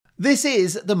This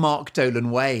is the Mark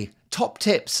Dolan Way. Top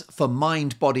tips for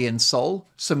mind, body and soul,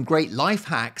 some great life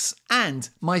hacks, and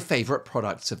my favourite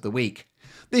products of the week.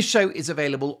 This show is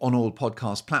available on all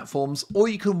podcast platforms, or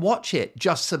you can watch it.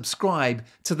 Just subscribe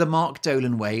to the Mark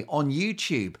Dolan Way on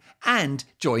YouTube and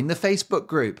join the Facebook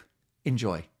group.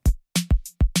 Enjoy.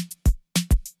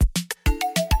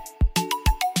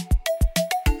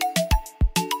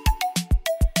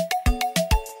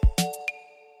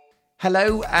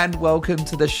 Hello and welcome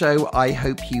to the show. I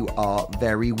hope you are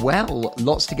very well.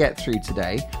 Lots to get through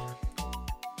today.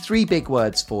 3 big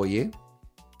words for you.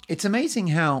 It's amazing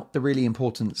how the really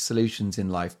important solutions in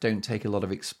life don't take a lot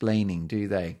of explaining, do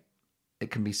they?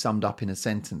 It can be summed up in a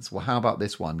sentence. Well, how about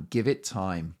this one? Give it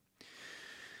time.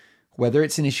 Whether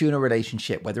it's an issue in a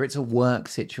relationship, whether it's a work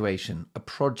situation, a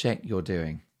project you're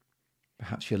doing,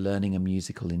 perhaps you're learning a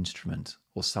musical instrument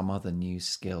or some other new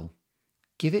skill,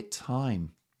 give it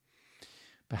time.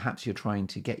 Perhaps you're trying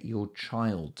to get your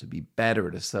child to be better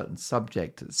at a certain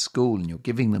subject at school and you're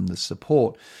giving them the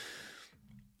support.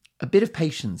 A bit of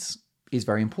patience is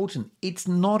very important. It's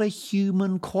not a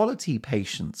human quality,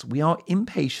 patience. We are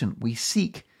impatient. We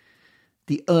seek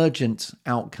the urgent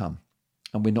outcome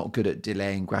and we're not good at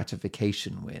delaying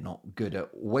gratification. We're not good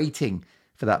at waiting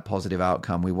for that positive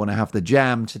outcome. We want to have the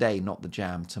jam today, not the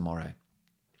jam tomorrow.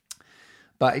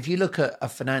 But if you look at a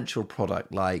financial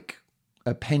product like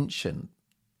a pension,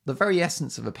 the very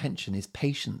essence of a pension is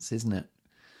patience, isn't it?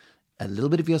 A little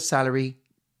bit of your salary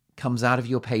comes out of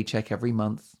your paycheck every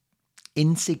month,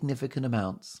 insignificant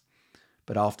amounts,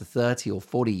 but after 30 or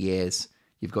 40 years,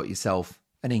 you've got yourself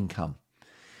an income.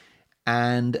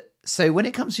 And so when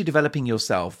it comes to developing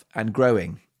yourself and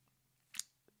growing,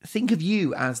 think of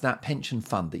you as that pension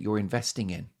fund that you're investing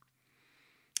in.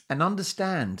 And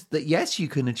understand that, yes, you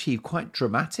can achieve quite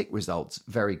dramatic results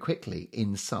very quickly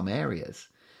in some areas.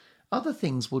 Other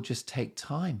things will just take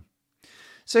time.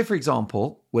 So, for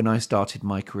example, when I started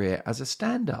my career as a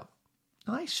stand-up,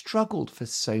 I struggled for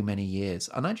so many years,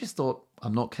 and I just thought,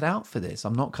 I'm not cut out for this.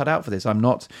 I'm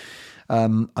not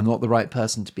the right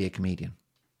person to be a comedian.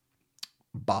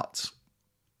 But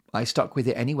I stuck with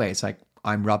it anyway. It's like,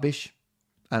 I'm rubbish,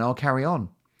 and I'll carry on.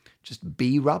 Just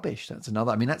be rubbish.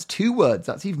 That's 2 words.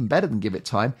 That's even better than give it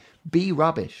time. Be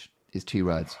rubbish is 2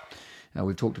 words. Now,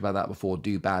 we've talked about that before.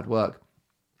 Do bad work.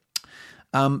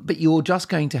 But you're just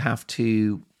going to have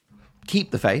to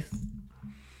keep the faith.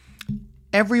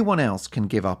 Everyone else can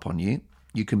give up on you.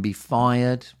 You can be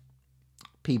fired.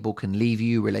 People can leave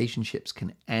you. Relationships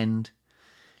can end.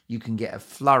 You can get a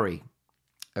flurry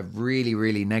of really,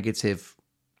 really negative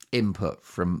input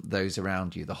from those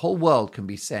around you. The whole world can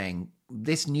be saying,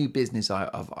 this new business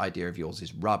idea of yours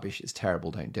is rubbish. It's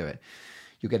terrible. Don't do it.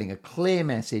 You're getting a clear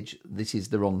message. This is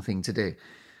the wrong thing to do.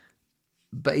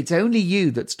 But it's only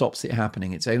you that stops it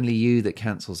happening. It's only you that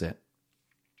cancels it.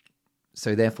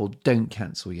 So therefore, don't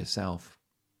cancel yourself.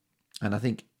 And I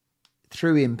think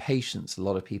through impatience, a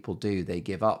lot of people do. They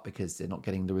give up because they're not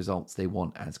getting the results they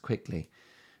want as quickly.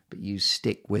 But you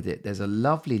stick with it. There's a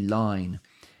lovely line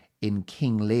in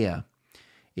King Lear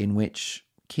in which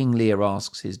King Lear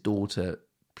asks his daughter,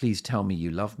 please tell me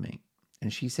you love me.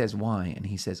 And she says, why? And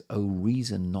he says, oh,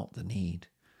 reason not the need.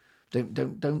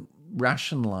 Don't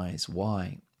rationalize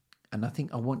why. And I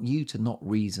think I want you to not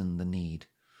reason the need.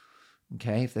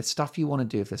 Okay? If there's stuff you want to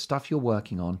do, if there's stuff you're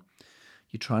working on,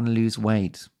 you're trying to lose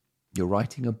weight, you're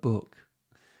writing a book,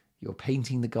 you're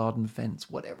painting the garden fence,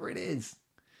 whatever it is,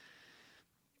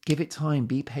 give it time,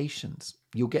 be patient.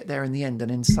 You'll get there in the end.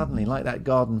 And then suddenly, like that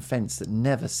garden fence that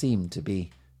never seemed to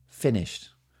be finished,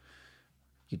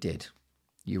 you did.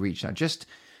 You reached out. Just,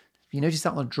 you notice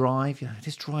that on a drive,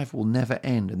 this drive will never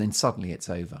end. And then suddenly it's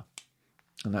over.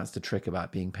 And that's the trick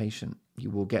about being patient.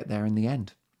 You will get there in the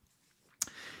end.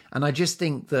 And I just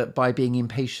think that by being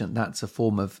impatient, that's a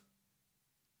form of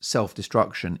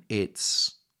self-destruction. It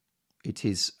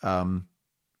is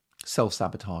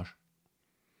self-sabotage.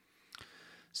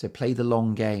 So play the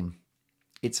long game.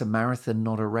 It's a marathon,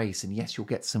 not a race. And yes, you'll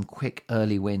get some quick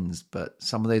early wins, but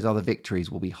some of those other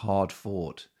victories will be hard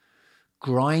fought.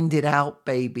 Grind it out,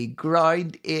 baby.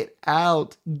 Grind it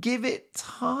out. Give it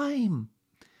time.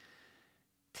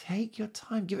 Take your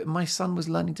time. Give it. My son was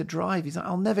learning to drive. He's like,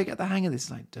 I'll never get the hang of this.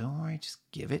 Like, don't worry. Just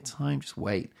give it time. Just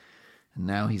wait. And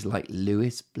now he's like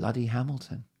Lewis bloody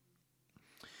Hamilton.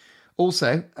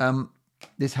 Also,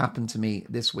 this happened to me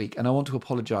this week, and I want to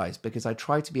apologize because I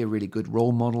tried to be a really good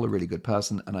role model, a really good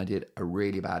person, and I did a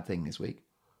really bad thing this week.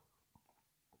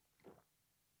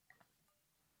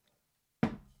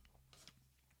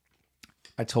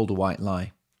 I told a white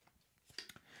lie.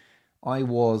 I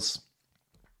was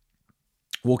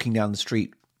walking down the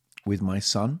street with my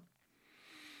son,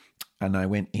 and I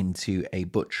went into a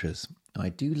butcher's. I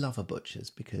do love a butcher's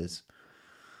because,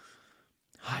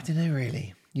 I don't know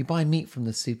really. You buy meat from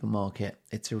the supermarket,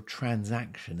 it's a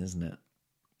transaction, isn't it?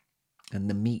 And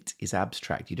the meat is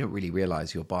abstract. You don't really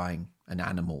realize you're buying an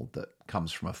animal that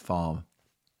comes from a farm.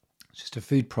 It's just a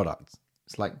food product.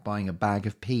 It's like buying a bag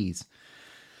of peas.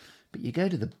 But you go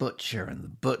to the butcher, and the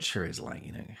butcher is like,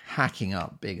 hacking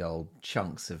up big old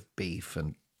chunks of beef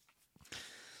and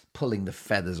pulling the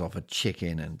feathers off a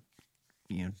chicken and,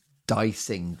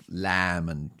 dicing lamb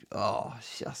and,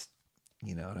 it's just,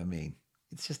 you know what I mean?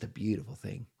 It's just a beautiful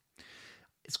thing.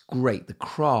 It's great. The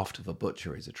craft of a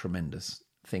butcher is a tremendous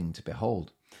thing to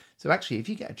behold. So actually, if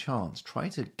you get a chance, try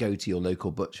to go to your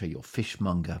local butcher, your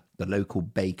fishmonger, the local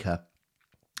baker.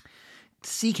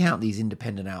 Seek out these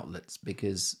independent outlets,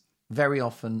 because very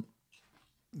often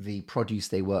the produce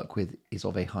they work with is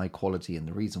of a high quality, and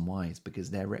the reason why is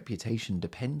because their reputation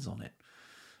depends on it.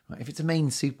 Right? If it's a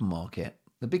main supermarket,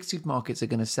 the big supermarkets are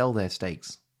going to sell their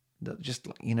steaks. Just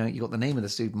you got the name of the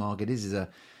supermarket. This is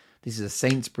a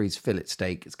Sainsbury's fillet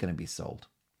steak. It's going to be sold.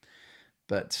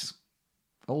 But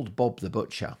old Bob the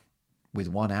butcher, with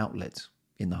one outlet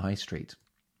in the high street,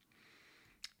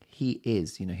 he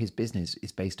is, his business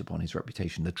is based upon his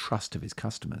reputation, the trust of his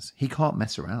customers. He can't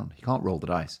mess around. He can't roll the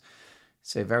dice.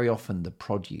 So very often the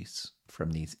produce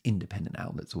from these independent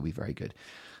outlets will be very good.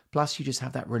 Plus, you just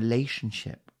have that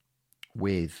relationship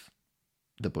with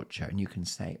the butcher, and you can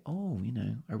say,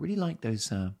 I really like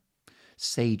those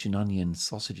sage and onion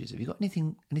sausages. Have you got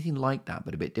anything like that,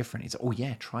 but a bit different? It's,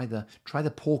 try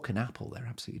the pork and apple. They're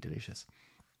absolutely delicious.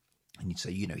 And so,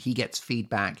 he gets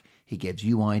feedback. He gives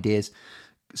you ideas.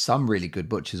 Some really good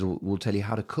butchers will tell you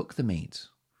how to cook the meat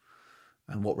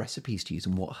and what recipes to use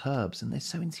and what herbs. And they're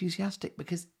so enthusiastic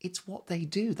because it's what they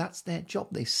do. That's their job.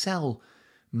 They sell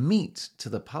meat to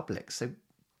the public. So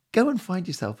go and find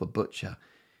yourself a butcher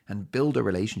and build a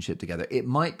relationship together. It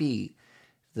might be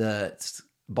that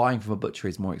buying from a butcher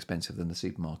is more expensive than the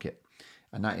supermarket,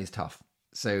 and that is tough.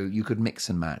 So you could mix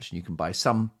and match, and you can buy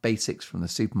some basics from the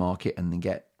supermarket and then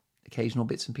get occasional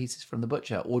bits and pieces from the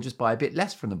butcher, or just buy a bit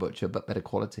less from the butcher but better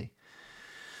quality.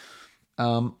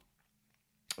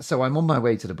 So I'm on my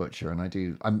way to the butcher,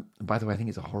 and by the way, I think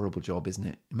it's a horrible job, isn't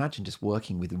it? Imagine just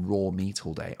working with raw meat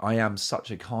all day. I am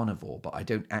such a carnivore, but I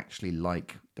don't actually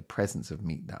like the presence of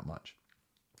meat that much.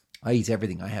 I eat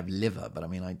everything. I have liver, but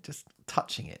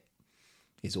touching it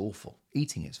is awful.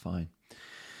 Eating it's fine.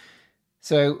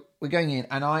 So we're going in,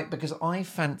 and because I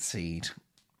fancied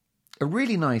a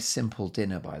really nice simple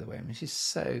dinner, by the way. This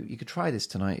is you could try this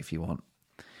tonight if you want.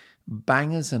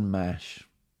 Bangers and mash.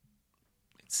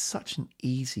 It's such an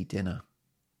easy dinner.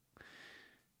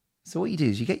 So what you do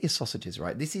is you get your sausages,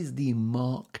 right? This is the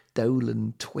Mark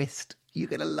Dolan twist. You're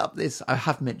going to love this. I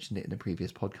have mentioned it in a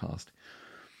previous podcast.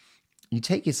 You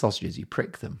take your sausages, you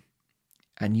prick them,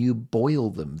 and you boil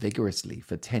them vigorously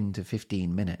for 10 to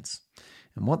 15 minutes.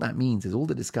 And what that means is all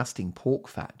the disgusting pork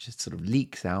fat just sort of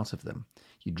leaks out of them.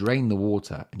 You drain the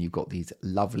water, and you've got these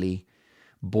lovely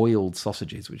boiled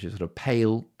sausages, which are sort of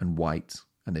pale and white,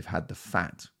 and they've had the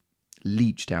fat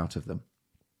leached out of them.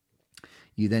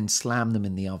 You then slam them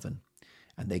in the oven,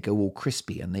 and they go all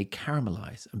crispy, and they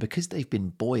caramelize. And because they've been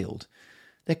boiled,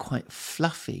 they're quite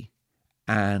fluffy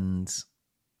and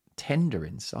tender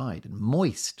inside and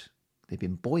moist. They've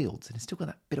been boiled, and it's still got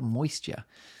that bit of moisture,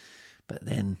 but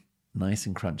then nice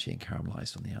and crunchy and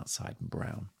caramelized on the outside and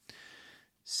brown.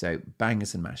 So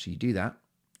bangers and mash. You do that.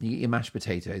 You get your mashed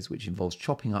potatoes, which involves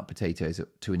chopping up potatoes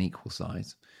to an equal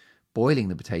size, boiling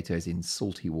the potatoes in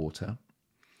salty water,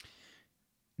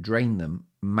 drain them,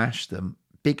 mash them,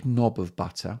 big knob of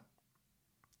butter,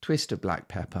 twist of black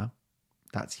pepper.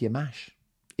 That's your mash.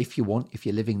 If you want, if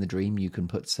you're living the dream, you can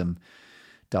put some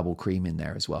double cream in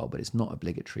there as well, but it's not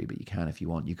obligatory, but you can if you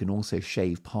want. You can also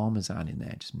shave Parmesan in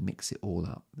there, just mix it all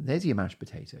up. There's your mashed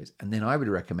potatoes. And then I would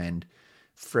recommend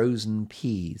frozen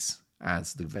peas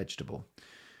as the vegetable.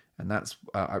 And that's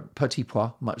petit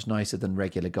pois, much nicer than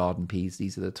regular garden peas.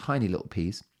 These are the tiny little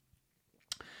peas.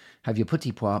 Have your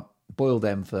petit pois, boil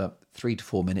them for 3 to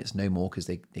 4 minutes, no more, because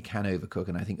they can overcook,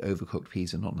 and I think overcooked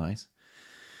peas are not nice.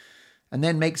 And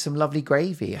then make some lovely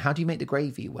gravy. How do you make the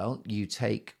gravy? Well, you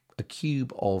take a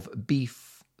cube of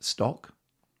beef stock,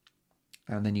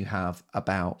 and then you have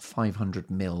about 500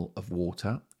 ml of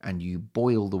water, and you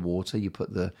boil the water. You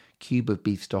put the cube of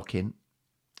beef stock in,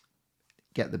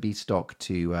 get the beef stock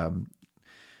to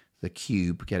the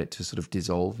cube, get it to sort of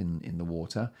dissolve in the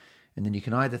water, and then you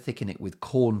can either thicken it with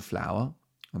corn flour,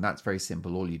 and that's very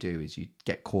simple. All you do is you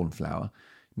get corn flour,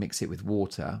 mix it with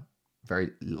water,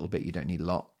 very little bit, you don't need a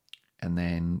lot, and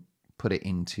then put it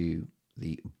into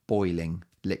the boiling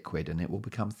liquid, and it will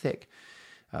become thick.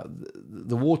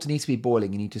 The water needs to be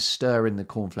boiling. You need to stir in the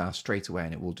corn flour straight away,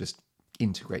 and it will just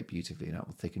integrate beautifully, and that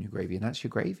will thicken your gravy, and that's your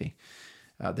gravy.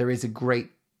 There is a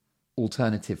great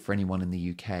alternative for anyone in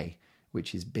the UK,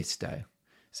 which is Bisto.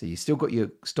 So you've still got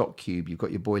your stock cube, you've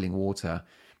got your boiling water,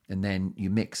 and then you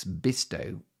mix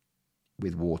Bisto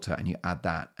with water and you add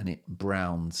that, and it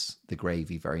browns the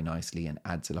gravy very nicely and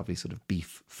adds a lovely sort of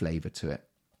beef flavour to it.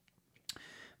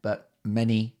 But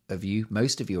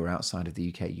most of you are outside of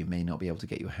the UK. You may not be able to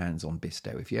get your hands on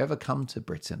Bisto. If you ever come to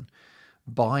Britain,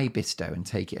 buy Bisto and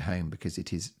take it home, because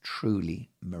it is truly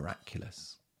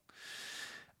miraculous.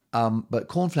 But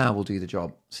corn flour will do the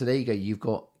job. So there you go. You've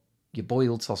got your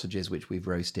boiled sausages, which we've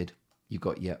roasted. You've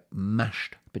got your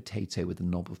mashed potato with a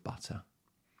knob of butter.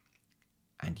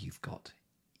 And you've got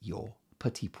your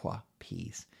petit pois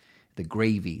peas. The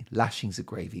gravy, lashings of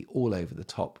gravy all over the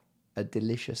top. A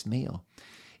delicious meal.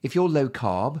 If you're low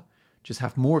carb, just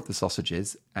have more of the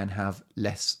sausages and have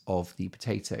less of the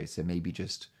potato. So maybe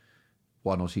just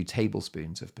 1 or 2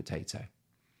 tablespoons of potato.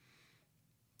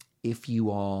 If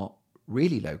you are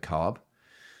really low carb,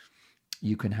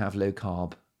 you can have low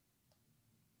carb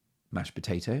mashed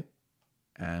potato.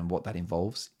 And what that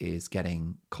involves is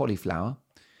getting cauliflower,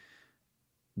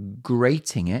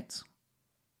 grating it,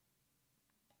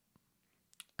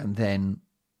 and then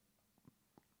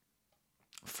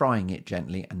frying it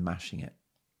gently and mashing it.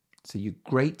 So you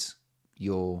grate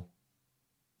your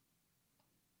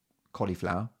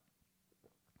cauliflower,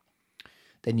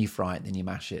 then you fry it, then you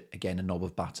mash it. Again, a knob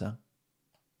of butter.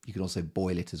 You can also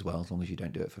boil it as well, as long as you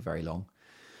don't do it for very long.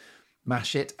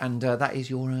 Mash it, and that is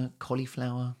your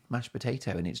cauliflower mashed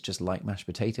potato. And it's just like mashed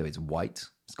potato. It's white.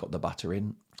 It's got the butter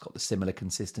in. It's got the similar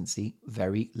consistency.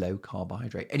 Very low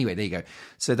carbohydrate. Anyway, there you go.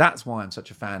 So that's why I'm such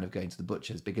a fan of going to the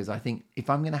butcher's, because I think if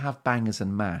I'm going to have bangers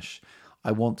and mash,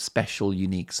 I want special,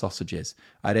 unique sausages.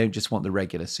 I don't just want the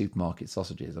regular supermarket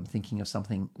sausages. I'm thinking of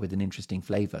something with an interesting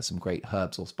flavour, some great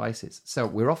herbs or spices. So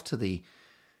we're off to the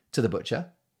butcher.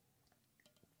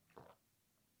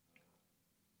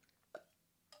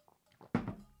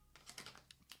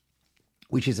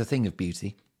 Which is a thing of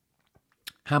beauty.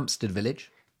 Hampstead Village.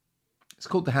 It's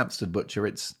called the Hampstead Butcher.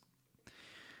 It's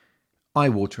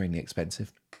eye-wateringly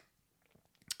expensive.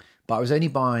 But I was only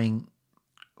buying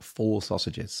 4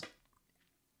 sausages.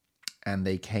 And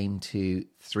they came to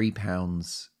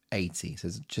 £3.80. So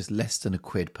it's just less than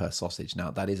 £1 per sausage.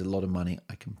 Now, that is a lot of money.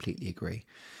 I completely agree.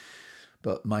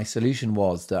 But my solution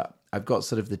was that I've got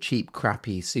sort of the cheap,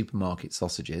 crappy supermarket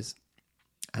sausages.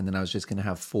 And then I was just going to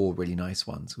have 4 really nice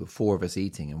ones with 4 of us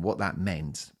eating. And what that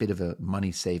meant, a bit of a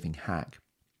money-saving hack.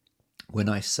 When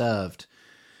I served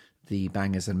the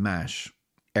bangers and mash,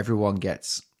 everyone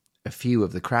gets a few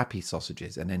of the crappy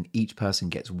sausages, and then each person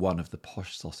gets 1 of the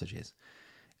posh sausages.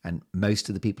 And most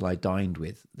of the people I dined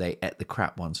with, they ate the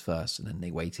crap ones first, and then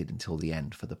they waited until the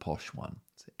end for the posh one.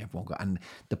 So everyone got, and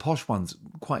the posh one's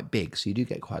quite big, so you do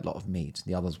get quite a lot of meat.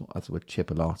 The others were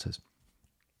chipolatas.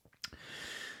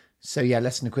 So yeah,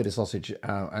 less than £1 a sausage,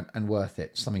 and worth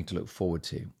it. Something to look forward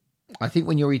to. I think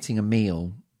when you're eating a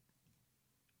meal,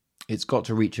 it's got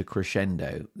to reach a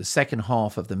crescendo. The second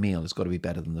half of the meal has got to be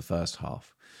better than the first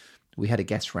half. We had a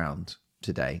guest round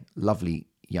today, lovely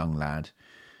young lad,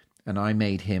 and I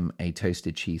made him a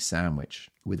toasted cheese sandwich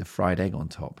with a fried egg on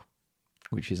top,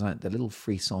 which is like the little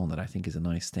frisson that I think is a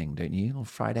nice thing, don't you? A little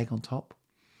fried egg on top.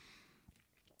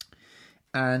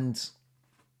 And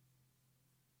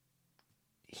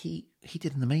he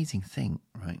did an amazing thing,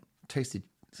 right? Toasted,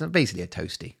 so basically a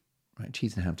toasty, right?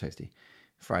 Cheese and ham toasty,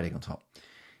 fried egg on top.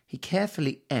 He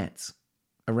carefully ate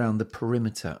around the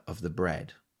perimeter of the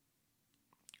bread,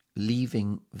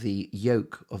 leaving the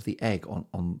yolk of the egg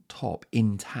on top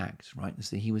intact, right?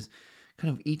 So he was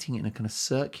kind of eating it in a kind of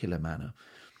circular manner.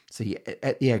 So he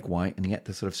ate the egg white and he ate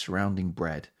the sort of surrounding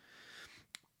bread.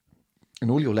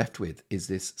 And all you're left with is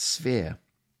this sphere,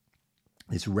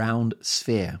 this round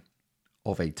sphere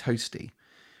of a toasty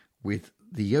with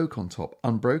the yolk on top,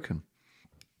 unbroken.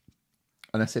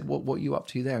 And I said, what are you up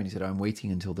to there? And he said, I'm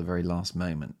waiting until the very last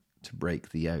moment to break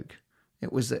the yolk.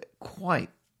 It was quite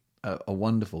a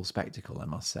wonderful spectacle, I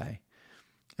must say.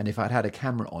 And if I'd had a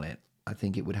camera on it, I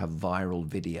think it would have viral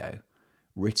video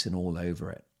written all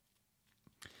over it.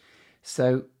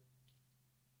 So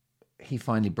he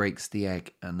finally breaks the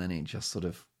egg, and then it just sort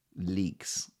of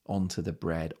leaks onto the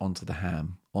bread, onto the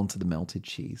ham, onto the melted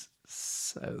cheese.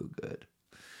 So good.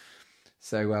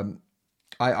 So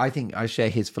I think I share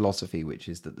his philosophy, which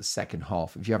is that the second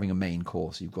half, if you're having a main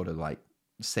course, you've got to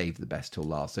save the best till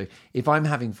last. So if I'm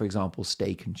having, for example,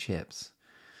 steak and chips,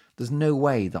 there's no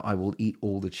way that I will eat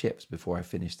all the chips before I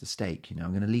finish the steak. I'm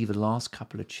going to leave the last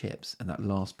couple of chips and that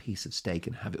last piece of steak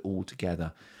and have it all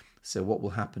together So what will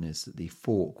happen is that the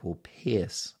fork will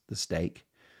pierce the steak,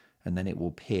 and then it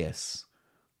will pierce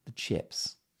the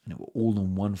chips, and it will all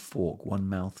on one fork, one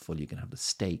mouthful. You can have the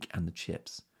steak and the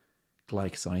chips,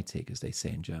 gleichzeitig, as they say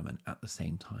in German, at the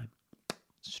same time,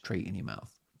 straight in your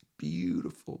mouth.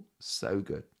 Beautiful, so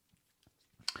good.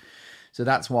 So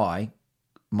that's why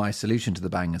my solution to the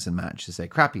bangers and mash is say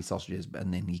crappy sausages,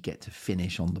 and then you get to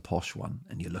finish on the posh one,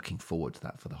 and you're looking forward to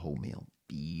that for the whole meal.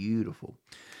 Beautiful.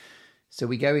 So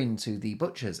we go into the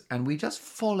butcher's, and we just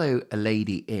follow a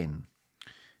lady in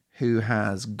who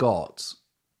has got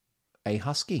a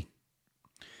husky.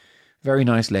 Very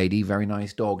nice lady, very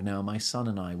nice dog. Now, my son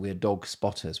and I, we're dog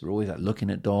spotters. We're always like looking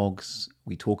at dogs.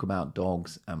 We talk about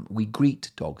dogs. We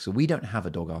greet dogs. So we don't have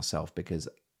a dog ourselves because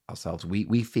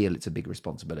we feel it's a big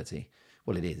responsibility.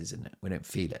 Well, it is, isn't it? We don't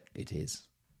feel it. It is.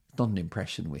 It's not an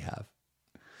impression we have.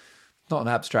 Not an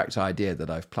abstract idea that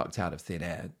I've plucked out of thin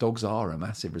air. Dogs are a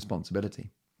massive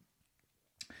responsibility.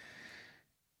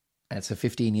 It's a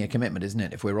 15-year commitment, isn't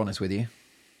it, if we're honest with you?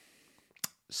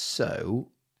 So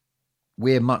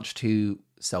we're much too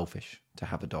selfish to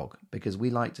have a dog because we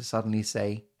like to suddenly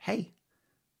say, hey,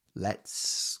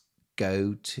 let's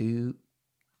go to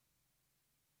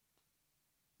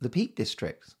the Peak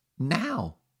District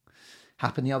now.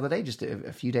 Happened the other day, just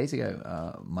a few days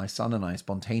ago. My son and I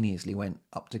spontaneously went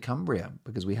up to Cumbria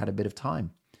because we had a bit of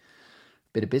time,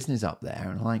 bit of business up there,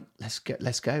 and like, let's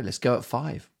go at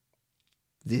 5.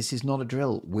 This is not a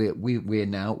drill. We were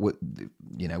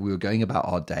going about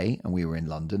our day, and we were in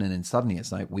London, and then suddenly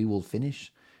it's like we will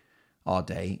finish our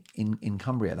day in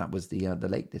Cumbria. That was the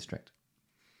Lake District.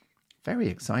 Very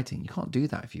exciting. You can't do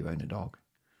that if you own a dog.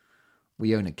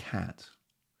 We own a cat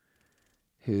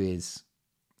who is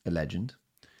a legend.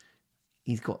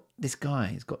 He's got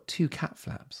 2 cat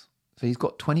flaps. So he's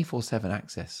got 24/7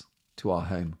 access to our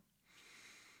home.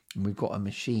 And we've got a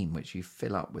machine which you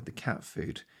fill up with the cat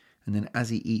food. And then as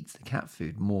he eats the cat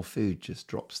food, more food just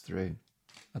drops through.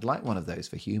 I'd like one of those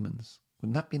for humans.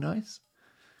 Wouldn't that be nice?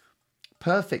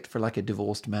 Perfect for like a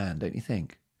divorced man, don't you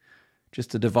think?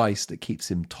 Just a device that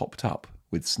keeps him topped up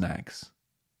with snacks.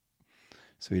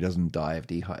 So he doesn't die of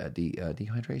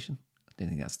dehydration. I don't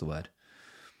think that's the word.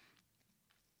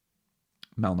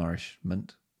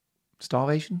 Malnourishment.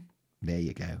 Starvation? There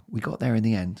you go. We got there in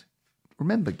the end.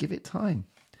 Remember, give it time.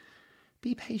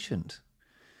 Be patient.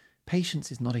 Patience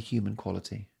is not a human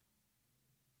quality.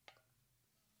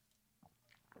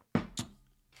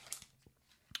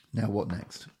 Now, what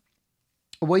next?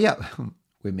 Well, yeah,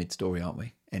 we're mid-story, aren't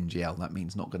we? NGL, that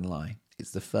means not going to lie.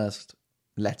 It's the first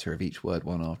letter of each word,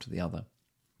 one after the other.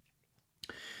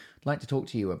 I'd like to talk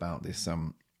to you about this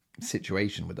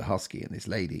situation with the husky and this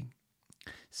lady.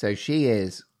 So she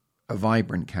is a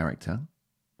vibrant character,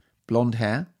 blonde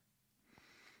hair,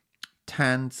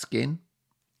 tanned skin,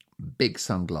 big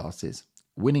sunglasses,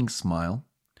 winning smile,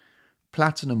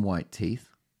 platinum white teeth,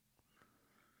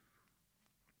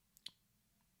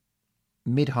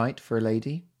 mid-height for a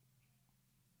lady,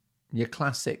 your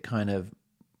classic kind of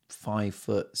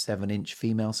 5'7"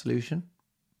 female solution.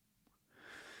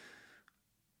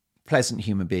 Pleasant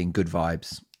human being, good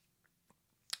vibes.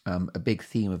 A big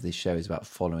theme of this show is about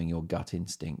following your gut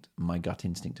instinct. My gut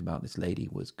instinct about this lady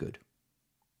was good.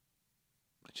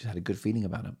 I just had a good feeling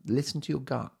about her. Listen to your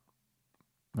gut.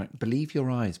 Right? Believe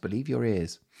your eyes. Believe your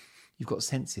ears. You've got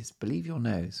senses. Believe your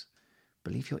nose.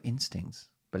 Believe your instincts.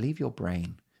 Believe your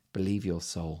brain. Believe your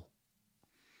soul.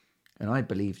 And I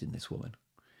believed in this woman.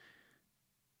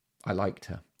 I liked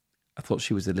her. I thought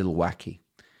she was a little wacky.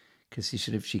 Because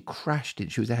she crashed in.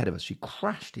 She was ahead of us. She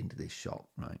crashed into this shop,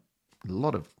 right? A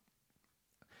lot of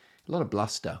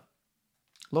bluster,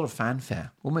 a lot of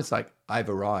fanfare, almost like I've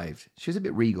arrived. She was a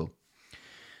bit regal.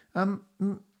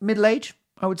 Middle age,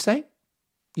 I would say.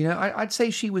 You know, I'd say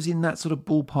she was in that sort of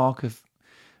ballpark of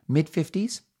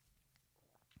mid-50s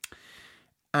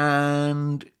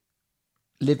and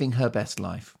living her best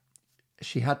life.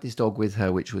 She had this dog with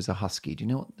her, which was a husky. Do you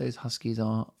know what those huskies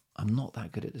are? I'm not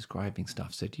that good at describing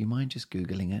stuff, so do you mind just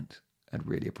Googling it? I'd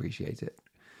really appreciate it.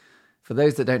 For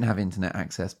those that don't have internet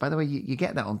access, by the way, you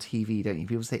get that on TV, don't you?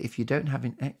 People say if you don't have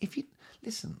internet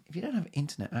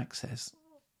access,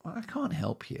 well, I can't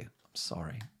help you. I'm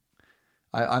sorry.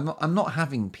 I'm not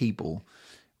having people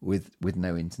with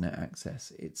no internet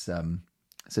access. It's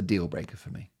a deal breaker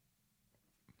for me.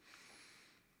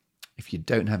 If you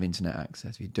don't have internet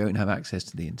access, if you don't have access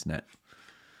to the internet,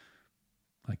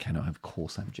 I cannot have. Of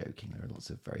course, I'm joking. There are lots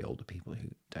of very older people who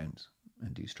don't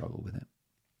and do struggle with it.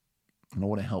 And I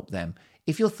want to help them.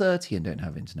 If you're 30 and don't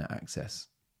have internet access,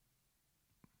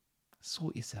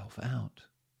 sort yourself out.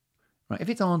 Right? If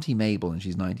it's Auntie Mabel and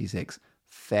she's 96,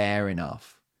 fair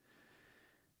enough.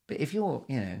 But if you're,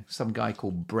 some guy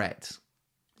called Brett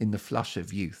in the flush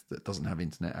of youth that doesn't have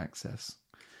internet access,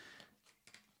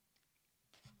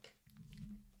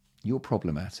 you're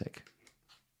problematic.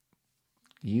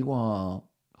 You are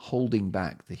holding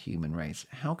back the human race.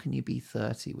 How can you be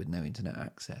 30 with no internet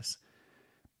access?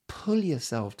 Pull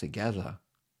yourself together,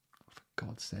 for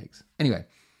God's sakes. Anyway,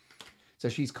 so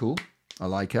she's cool. I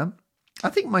like her. I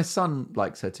think my son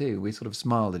likes her too. We sort of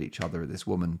smiled at each other at this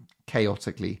woman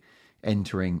chaotically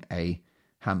entering a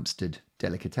Hampstead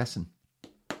delicatessen.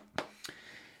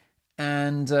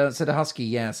 And so the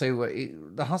husky,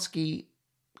 the husky,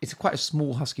 it's quite a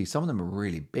small husky. Some of them are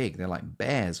really big. They're like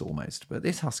bears almost. But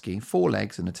this husky, 4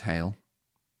 legs and a tail,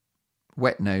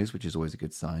 wet nose, which is always a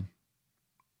good sign.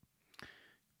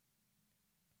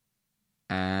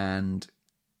 And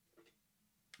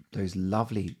those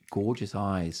lovely, gorgeous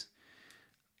eyes.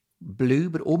 Blue,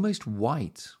 but almost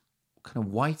white. Kind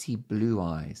of whitey blue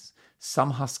eyes.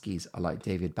 Some huskies are like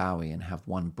David Bowie and have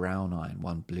one brown eye and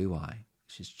one blue eye,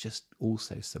 which is just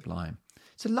also sublime.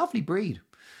 It's a lovely breed.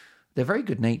 They're very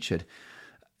good-natured.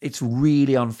 It's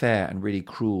really unfair and really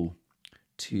cruel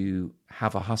to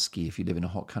have a husky if you live in a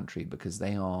hot country because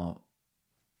they're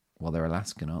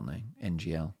Alaskan, aren't they?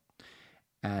 NGL.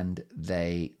 And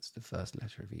it's the first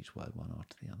letter of each word, one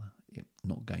after the other. I'm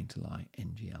not going to lie,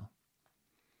 NGL.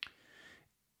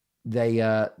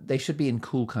 They should be in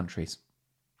cool countries.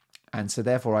 And so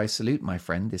therefore I salute my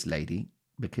friend, this lady,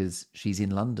 because she's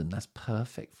in London. That's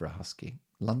perfect for a husky.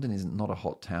 London is not a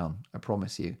hot town, I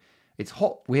promise you. It's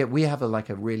hot. We have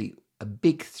a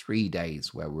big 3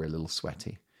 days where we're a little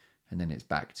sweaty, and then it's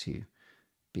back to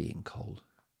being cold.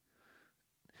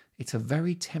 It's a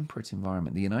very temperate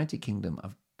environment. The United Kingdom,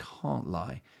 I can't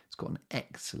lie, it's got an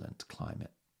excellent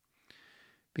climate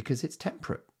because it's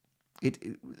temperate.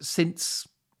 Since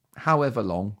however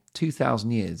long,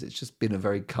 2,000 years, it's just been a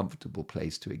very comfortable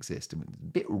place to exist. I mean, it's a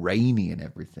bit rainy and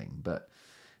everything, but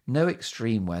no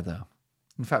extreme weather.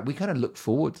 In fact, we kind of look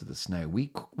forward to the snow. We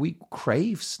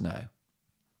crave snow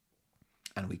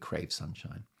and we crave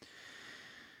sunshine.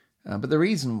 But the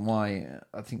reason why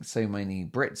I think so many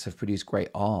Brits have produced great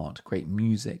art, great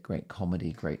music, great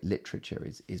comedy, great literature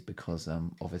is because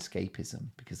of escapism,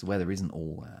 because the weather isn't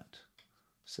all that.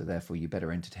 So therefore, you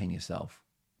better entertain yourself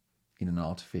in an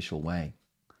artificial way.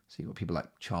 So you've got people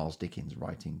like Charles Dickens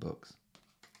writing books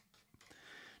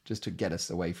just to get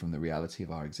us away from the reality of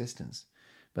our existence.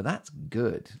 But that's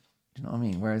good. Do you know what I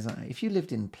mean? Whereas if you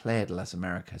lived in Playa de las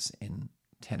Americas in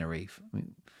Tenerife, I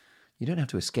mean, you don't have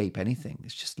to escape anything.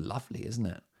 It's just lovely, isn't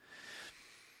it?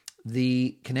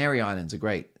 The Canary Islands are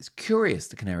great. It's curious,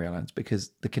 the Canary Islands,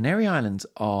 because the Canary Islands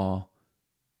are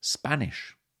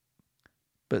Spanish,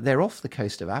 but they're off the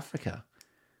coast of Africa.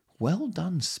 Well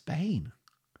done, Spain.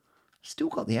 Still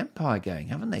got the empire going,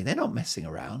 haven't they? They're not messing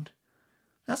around.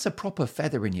 That's a proper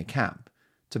feather in your cap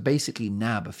to basically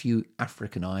nab a few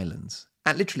African islands,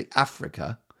 and literally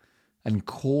Africa, and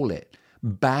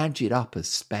badge it up as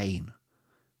Spain.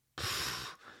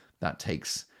 That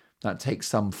takes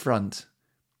some front.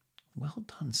 Well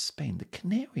done, Spain. The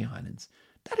Canary Islands.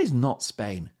 That is not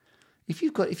Spain. If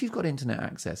you've got internet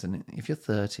access, and if you're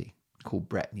 30, called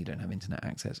Brett, and you don't have internet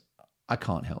access, I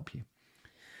can't help you.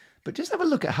 But just have a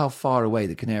look at how far away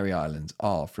the Canary Islands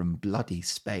are from bloody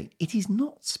Spain. It is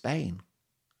not Spain.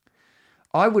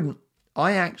 War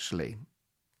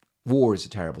is a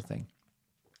terrible thing.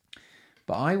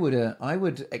 But I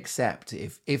would accept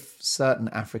if certain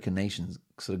African nations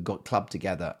sort of got clubbed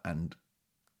together and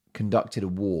conducted a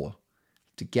war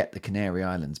to get the Canary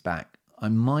Islands back, I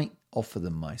might offer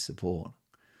them my support.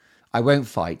 I won't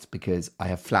fight because I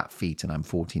have flat feet and I'm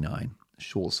 49,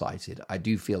 short-sighted. I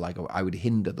do feel like I would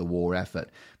hinder the war effort,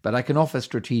 but I can offer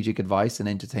strategic advice and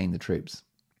entertain the troops.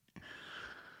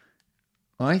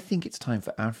 I think it's time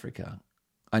for Africa.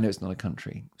 I know it's not a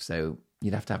country, so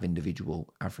you'd have to have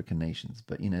individual African nations,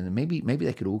 but maybe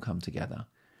they could all come together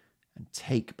and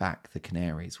take back the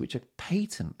Canaries, which are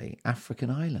patently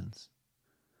African islands.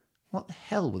 What the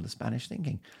hell were the Spanish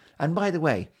thinking? And by the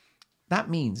way, that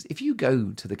means if you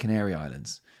go to the Canary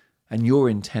Islands and you're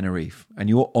in Tenerife and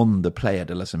you're on the Playa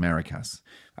de las Americas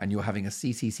and you're having a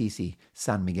CCCC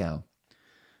San Miguel,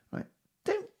 right?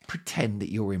 Don't pretend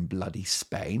that you're in bloody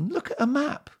Spain. Look at a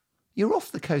map. You're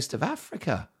off the coast of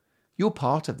Africa. You're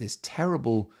part of this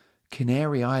terrible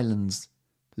Canary Islands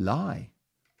lie.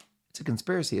 It's a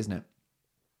conspiracy, isn't it?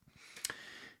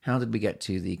 How did we get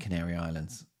to the Canary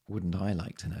Islands? Wouldn't I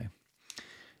like to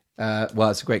know? Well,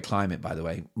 it's a great climate, by the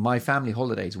way. My family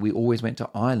holidays, we always went to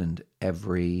Ireland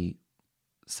every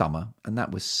summer, and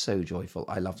that was so joyful.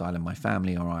 I loved Ireland. My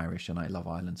family are Irish, and I love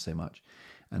Ireland so much.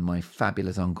 And my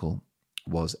fabulous uncle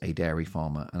was a dairy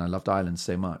farmer. And I loved Ireland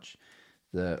so much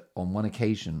that on one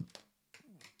occasion,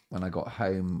 when I got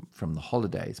home from the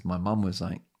holidays, my mum was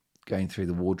like going through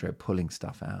the wardrobe, pulling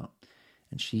stuff out.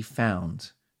 And she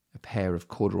found a pair of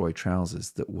corduroy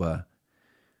trousers that were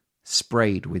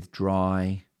sprayed with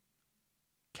dry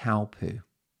cow poo.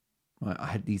 I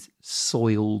had these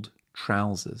soiled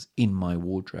trousers in my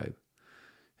wardrobe.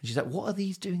 And she's like, what are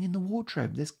these doing in the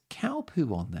wardrobe? There's cow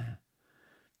poo on there.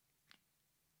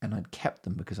 And I'd kept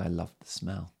them because I loved the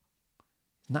smell.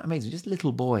 Isn't that amazing? Just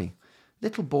little boy.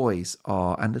 Little boys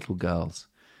are, and little girls,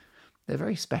 they're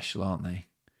very special, aren't they?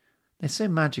 They're so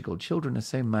magical. Children are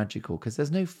so magical because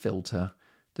there's no filter,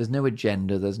 there's no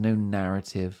agenda, there's no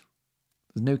narrative,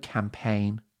 there's no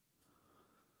campaign.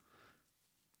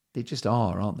 They just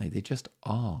are, aren't they? They just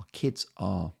are. Kids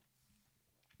are.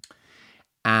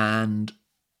 And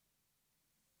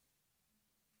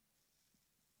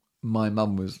my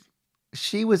mum was,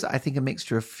 I think, a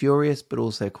mixture of furious but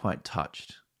also quite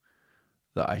touched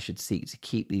that I should seek to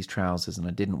keep these trousers, and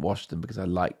I didn't wash them because I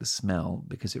liked the smell,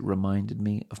 because it reminded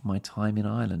me of my time in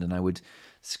Ireland. And I would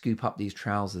scoop up these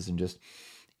trousers and just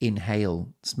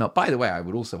inhale smell. By the way, I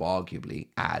would also arguably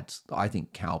add that I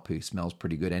think cow poo smells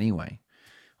pretty good anyway.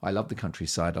 I love the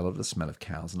countryside. I love the smell of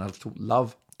cows, and I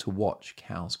love to watch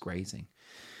cows grazing.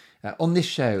 On this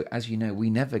show, as you know, we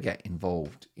never get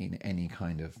involved in any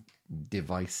kind of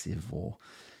divisive or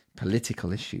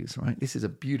political issues, right? This is a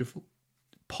beautiful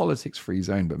politics-free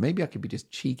zone, but maybe I could be just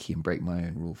cheeky and break my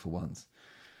own rule for once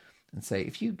and say,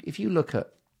 if you look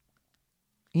at,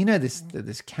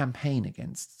 this campaign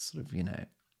against sort of,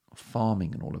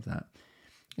 farming and all of that,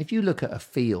 if you look at a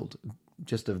field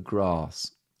just of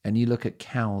grass and you look at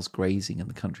cows grazing in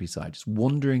the countryside, just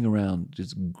wandering around,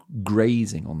 just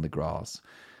grazing on the grass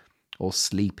or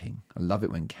sleeping. I love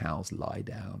it when cows lie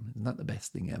down. Isn't that the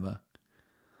best thing ever?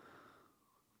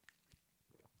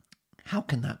 How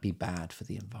can that be bad for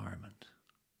the environment?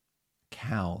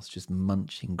 Cows just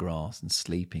munching grass and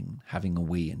sleeping, having a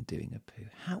wee and doing a poo.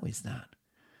 How is that?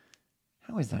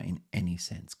 How is that in any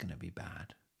sense going to be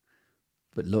bad?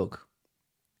 But look,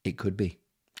 it could be.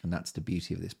 And that's the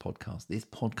beauty of this podcast. This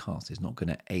podcast is not going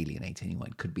to alienate anyone.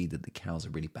 It could be that the cows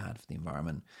are really bad for the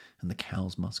environment and the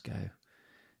cows must go.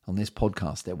 On this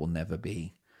podcast, there will never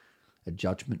be a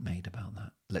judgment made about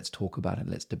that. Let's talk about it.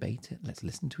 Let's debate it. Let's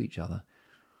listen to each other.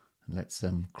 And let's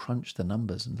crunch the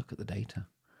numbers and look at the data.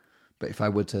 But if I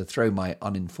were to throw my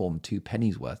uninformed 2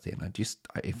 pennies worth in,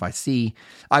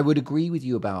 I would agree with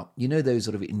you about, those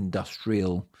sort of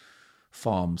industrial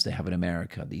farms they have in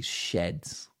America, these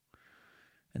sheds,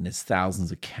 and there's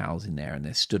thousands of cows in there and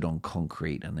they're stood on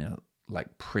concrete and they're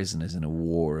like prisoners in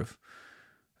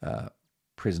a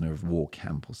prisoner of war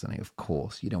camp or something. Of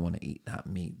course, you don't want to eat that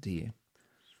meat, do you?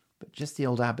 But just the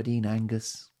old Aberdeen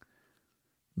Angus,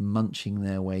 munching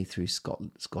their way through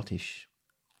Scottish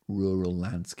rural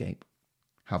landscape.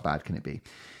 How bad can it be?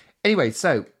 Anyway,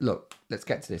 so look, let's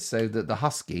get to this. So the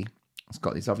husky has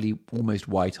got these lovely, almost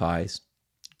white eyes,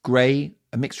 grey,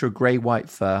 a mixture of grey, white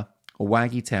fur, a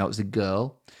waggy tail. It's a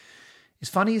girl. It's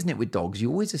funny, isn't it, with dogs? You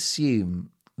always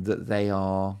assume that they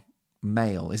are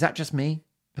male. Is that just me?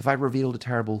 Have I revealed a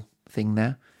terrible thing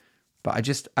there? But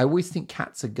I always think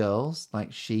cats are girls. Like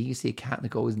you see a cat and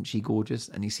go, isn't she gorgeous?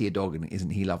 And you see a dog and isn't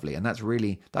he lovely? And that's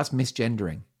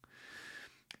misgendering.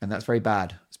 And that's very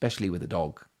bad, especially with a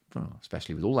dog,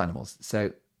 especially with all animals.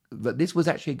 So, but this was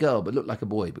actually a girl, but looked like a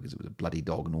boy because it was a bloody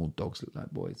dog and all dogs look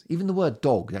like boys. Even the word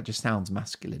dog, that just sounds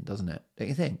masculine, doesn't it? Don't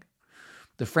you think?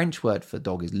 The French word for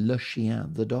dog is le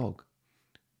chien, the dog.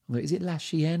 Is it la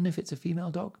chienne if it's a female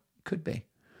dog? Could be.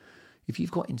 If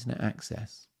you've got internet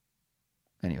access.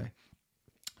 Anyway.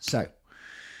 So,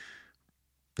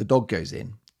 the dog goes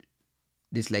in.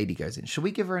 This lady goes in. Shall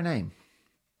we give her a name?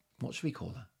 What should we call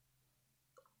her?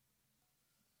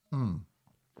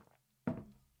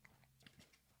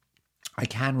 I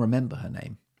can remember her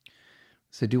name.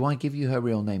 So do I give you her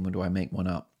real name or do I make one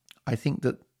up? I think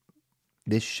that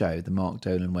this show, The Mark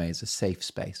Dolan Way, is a safe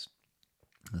space.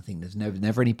 I think there's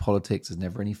never any politics, there's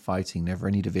never any fighting, never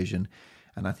any division.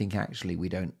 And I think actually we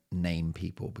don't name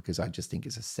people because I just think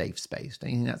it's a safe space.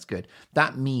 Don't you think that's good?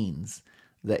 That means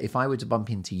that if I were to bump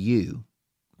into you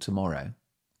tomorrow,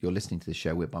 you're listening to the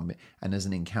show, we're bumping, and there's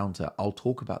an encounter, I'll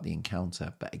talk about the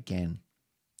encounter. But again,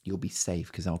 you'll be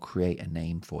safe because I'll create a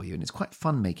name for you. And it's quite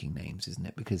fun making names, isn't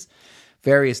it? Because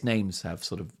various names have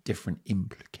sort of different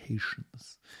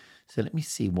implications. So let me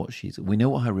see we know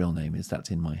what her real name is. That's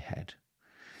in my head.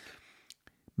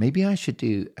 Maybe I should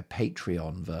do a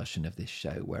Patreon version of this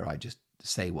show where I just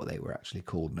say what they were actually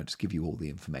called and I just give you all the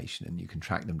information and you can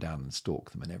track them down and stalk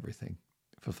them and everything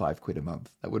for £5 a month.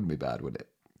 That wouldn't be bad, would it?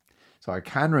 So I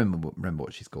can remember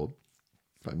what she's called,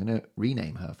 but I'm going to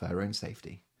rename her for her own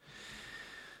safety.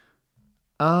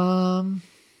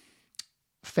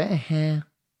 Fair hair,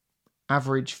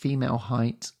 average female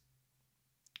height,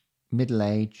 middle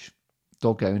age,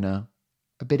 dog owner,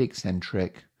 a bit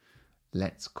eccentric.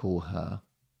 Let's call her.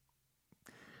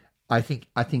 I think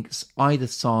it's either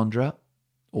Sandra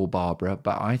or Barbara,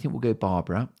 but I think we'll go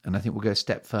Barbara, and I think we'll go a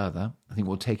step further. I think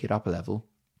we'll take it up a level.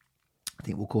 I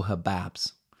think we'll call her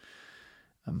Babs.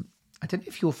 I don't know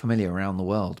if you're familiar around the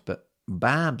world, but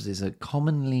Babs is a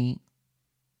commonly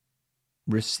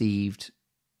received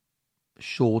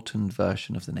shortened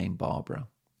version of the name Barbara.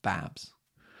 Babs.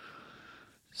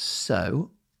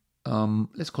 So,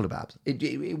 let's call her Babs.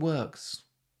 It works.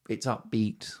 It's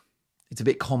upbeat. It's a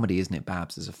bit comedy, isn't it,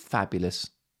 Babs? There's a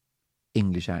fabulous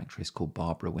English actress called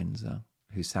Barbara Windsor,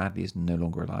 who sadly is no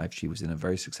longer alive. She was in a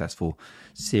very successful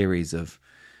series of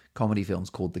comedy films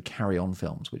called the Carry On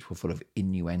films, which were full of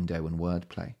innuendo and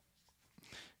wordplay.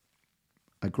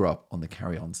 I grew up on the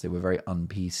Carry Ons. They were very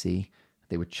un-PC.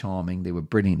 They were charming. They were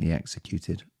brilliantly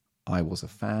executed. I was a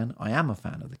fan. I am a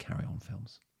fan of the Carry On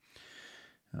films.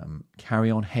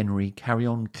 Carry On Henry, Carry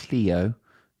On Cleo,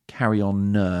 Carry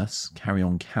On Nurse, Carry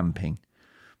On Camping.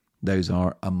 Those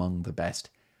are among the best.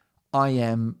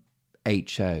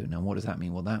 IMHO. Now, what does that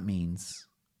mean? Well, that means,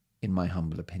 in my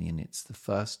humble opinion, it's the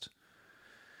first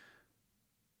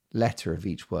letter of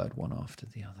each word, one after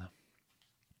the other.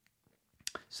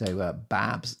 So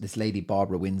Babs, this lady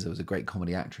Barbara Windsor, was a great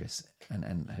comedy actress,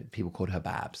 and people called her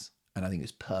Babs. And I think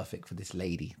it's perfect for this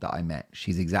lady that I met.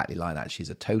 She's exactly like that. She's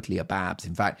totally a Babs.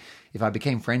 In fact, if I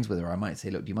became friends with her, I might say,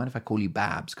 look, do you mind if I call you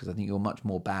Babs? Because I think you're much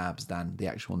more Babs than the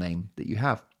actual name that you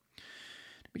have.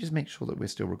 Let me just make sure that we're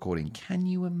still recording. Can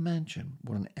you imagine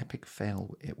what an epic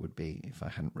fail it would be if I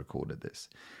hadn't recorded this?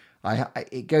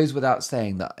 It goes without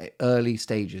saying that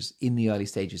in the early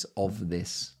stages of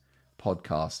this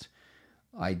podcast,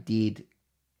 I did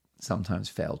sometimes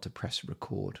fail to press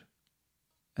record.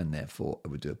 And therefore, I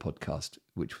would do a podcast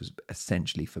which was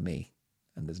essentially for me,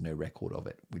 and there's no record of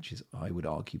it, which is, I would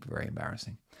argue, very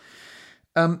embarrassing.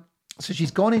 So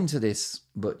she's gone into this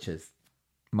butcher's.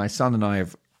 My son and I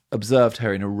have observed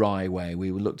her in a wry way. We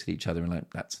looked at each other and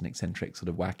like, that's an eccentric, sort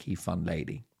of wacky, fun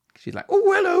lady. She's like,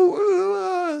 oh,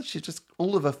 hello. She's just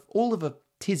all of a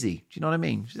tizzy. Do you know what I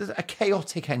mean? She's a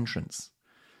chaotic entrance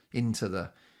into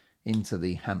the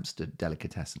Hampstead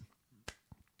delicatessen.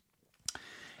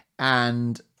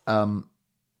 And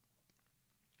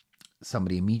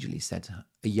somebody immediately said to her,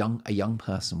 a young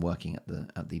person working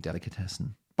at the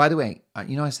delicatessen. By the way,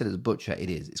 I said it's a butcher. It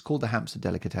is. It's called the Hampstead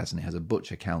Delicatessen. It has a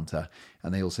butcher counter,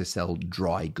 and they also sell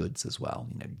dry goods as well.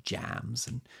 Jams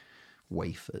and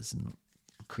wafers and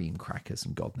cream crackers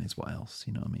and God knows what else.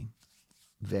 You know what I mean?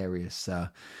 Various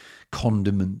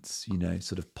condiments.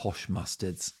 Sort of posh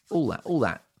mustards. All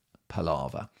that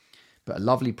palaver. But a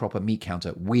lovely proper meat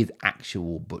counter with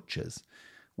actual butchers,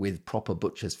 with proper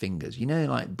butcher's fingers.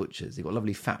 Like butchers, they've got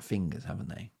lovely fat fingers, haven't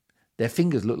they? Their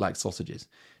fingers look like sausages.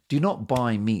 Do not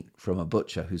buy meat from a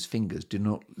butcher whose fingers do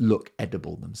not look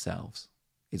edible themselves,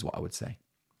 is what I would say.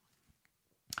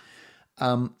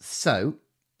 So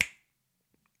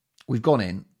we've gone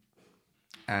in,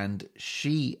 and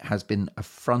she has been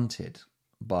affronted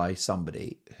by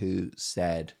somebody who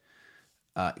said,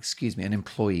 excuse me, an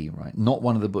employee, right? Not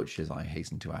one of the butchers, I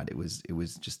hasten to add. It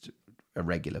was just a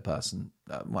regular person,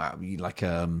 like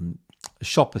a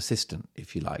shop assistant,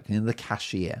 if you like, the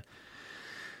cashier.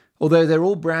 Although they're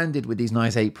all branded with these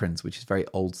nice aprons, which is very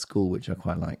old school, which I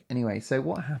quite like. Anyway, so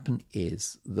what happened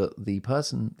is that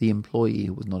the employee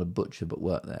who was not a butcher but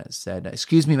worked there, said,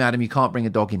 excuse me, madam, you can't bring a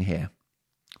dog in here,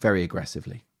 very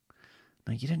aggressively.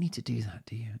 Now, you don't need to do that,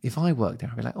 do you? If I worked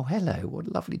there, I'd be like, oh, hello, what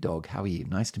a lovely dog. How are you?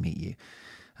 Nice to meet you.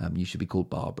 You should be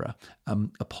called Barbara.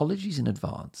 Apologies in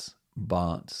advance,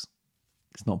 but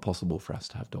it's not possible for us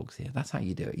to have dogs here. That's how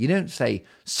you do it. You don't say,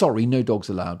 sorry, no dogs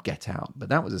allowed, get out. But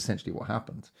that was essentially what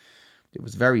happened. It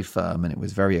was very firm, and it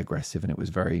was very aggressive, and it was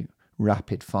very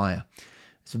rapid fire.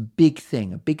 It's a big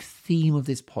thing, a big theme of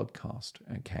this podcast,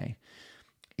 okay,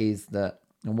 is that,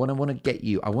 and what I want to get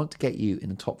you in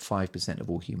the top 5% of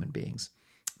all human beings.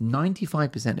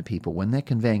 95% of people, when they're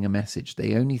conveying a message,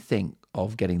 they only think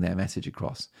of getting their message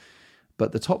across.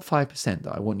 But the top 5%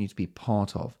 that I want you to be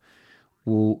part of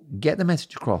will get the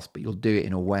message across, but you'll do it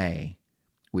in a way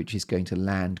which is going to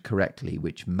land correctly,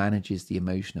 which manages the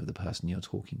emotion of the person you're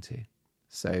talking to.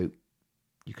 So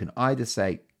you can either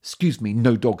say, excuse me,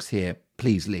 no dogs here,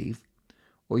 please leave.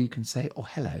 Or you can say, oh,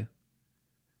 hello.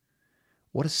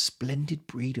 What a splendid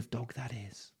breed of dog that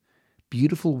is.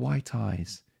 Beautiful white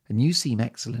eyes. And you seem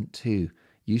excellent too.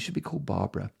 You should be called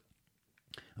Barbara.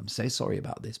 I'm so sorry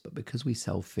about this, but because we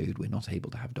sell food, we're not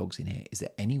able to have dogs in here. Is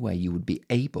there any way you would be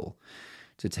able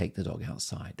to take the dog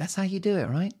outside? That's how you do it,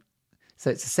 right? So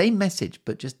it's the same message,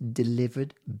 but just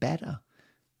delivered better.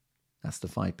 That's the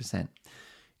 5%.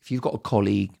 If you've got a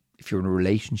colleague, if you're in a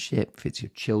relationship, if it's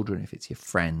your children, if it's your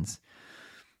friends,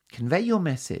 convey your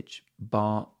message,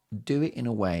 but do it in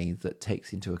a way that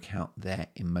takes into account their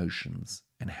emotions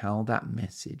and how that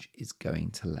message is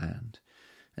going to land.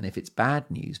 And if it's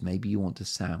bad news, maybe you want to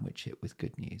sandwich it with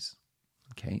good news.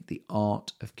 Okay, the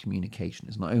art of communication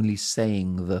is not only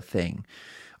saying the thing.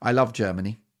 I love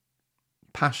Germany.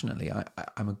 Passionately,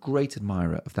 I'm a great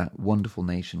admirer of that wonderful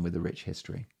nation with a rich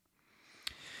history.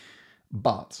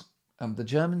 But the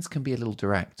Germans can be a little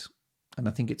direct. And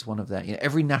I think it's one of their...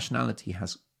 every nationality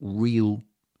has real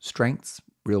strengths,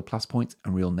 real plus points,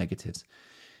 and real negatives.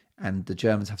 And the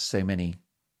Germans have so many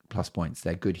plus points.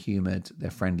 They're good-humoured,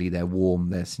 they're friendly, they're warm,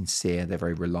 they're sincere, they're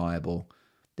very reliable,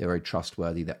 they're very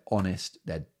trustworthy, they're honest,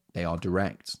 they are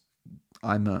direct.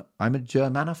 I'm a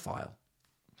Germanophile.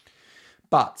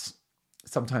 But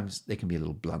sometimes they can be a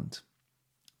little blunt.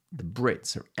 The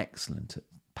Brits are excellent at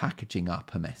packaging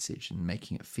up a message and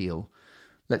making it feel...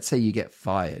 Let's say you get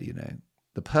fired,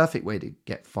 the perfect way to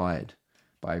get fired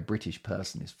by a British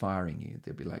person is firing you.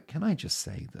 They'll be like, can I just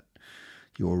say that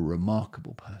you're a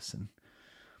remarkable person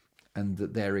and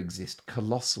that there exist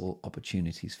colossal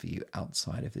opportunities for you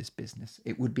outside of this business.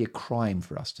 It would be a crime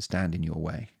for us to stand in your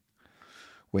way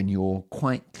when you're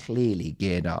quite clearly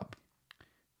geared up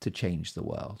to change the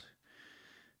world.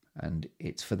 And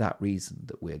it's for that reason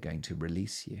that we're going to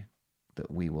release you,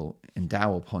 that we will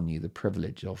endow upon you the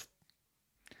privilege of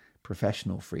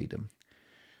professional freedom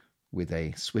with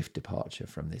a swift departure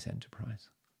from this enterprise.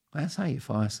 That's how you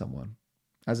fire someone,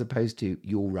 as opposed to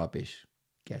you're rubbish,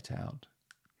 get out.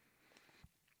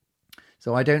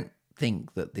 So I don't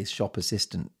think that this shop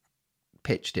assistant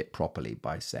pitched it properly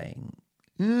by saying,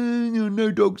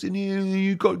 no dogs in here,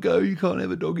 you can't go, you can't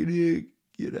have a dog in here.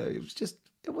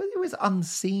 It was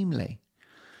unseemly.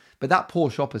 But that poor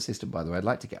shop assistant, by the way, I'd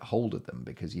like to get hold of them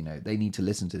because, they need to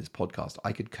listen to this podcast.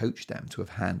 I could coach them to have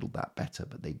handled that better,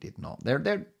 but they did not.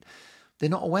 They're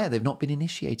not aware. They've not been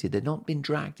initiated. They've not been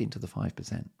dragged into the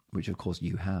 5%, which, of course,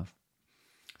 you have.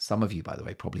 Some of you, by the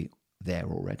way, probably there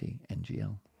already,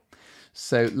 NGL.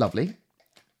 So lovely.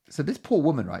 So this poor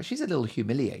woman, right, she's a little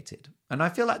humiliated. And I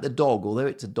feel like the dog, although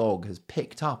it's a dog, has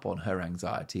picked up on her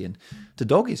anxiety. And the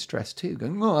dog is stressed too,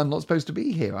 going, I'm not supposed to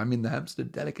be here. I'm in the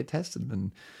Hampstead Delicatessen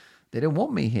and they don't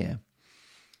want me here.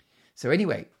 So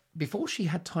anyway, before she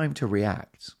had time to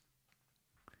react,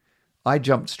 I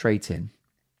jumped straight in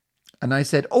and I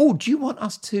said, do you want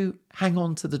us to hang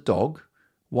on to the dog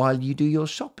while you do your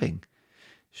shopping?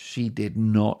 She did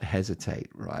not hesitate,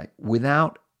 right?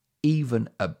 Without even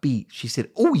a beat, she said,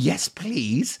 yes,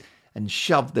 please, and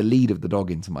shoved the lead of the dog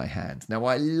into my hand. Now,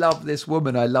 I love this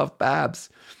woman. I love Babs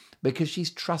because she's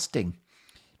trusting.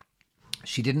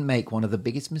 She didn't make one of the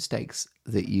biggest mistakes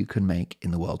that you can make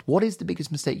in the world. What is the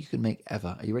biggest mistake you can make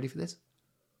ever? Are you ready for this?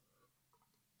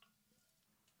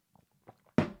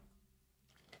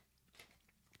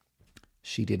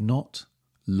 She did not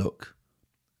look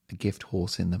a gift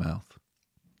horse in the mouth.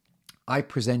 I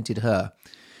presented her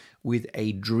with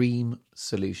a dream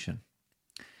solution,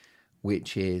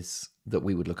 which is that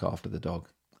we would look after the dog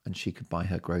and she could buy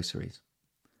her groceries.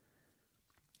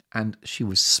 And she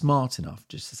was smart enough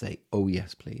just to say,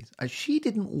 yes, please. And she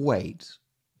didn't wait.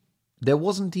 There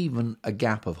wasn't even a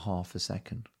gap of half a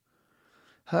second.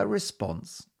 Her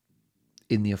response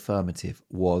in the affirmative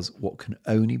was what can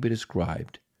only be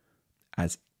described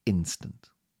as instant.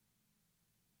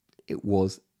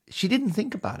 She didn't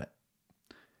think about it.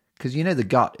 Because the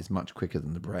gut is much quicker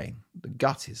than the brain. The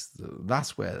gut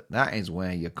that is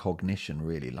where your cognition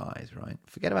really lies, right?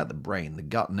 Forget about the brain. The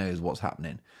gut knows what's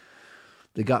happening.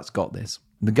 The gut's got this.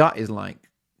 The gut is like,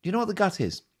 do you know what the gut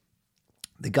is?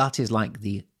 The gut is like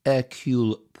the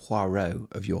Hercule Poirot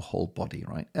of your whole body,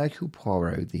 right? Hercule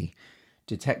Poirot, the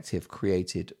detective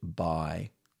created by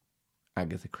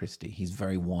Agatha Christie. He's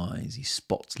very wise. He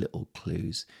spots little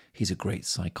clues. He's a great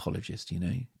psychologist,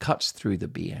 cuts through the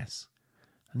BS.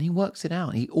 And he works it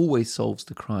out. He always solves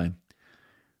the crime.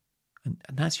 And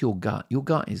that's your gut. Your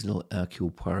gut is a little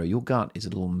Hercule Poirot. Your gut is a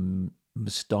little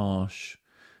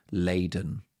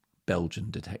moustache-laden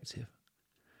Belgian detective.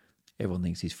 Everyone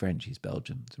thinks he's French. He's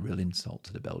Belgian. It's a real insult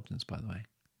to the Belgians, by the way.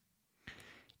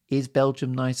 Is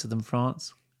Belgium nicer than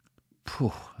France?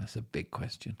 That's a big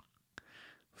question.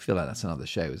 I feel like that's another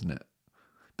show, isn't it?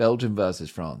 Belgium versus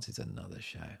France is another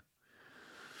show.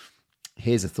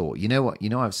 Here's a thought. You know what?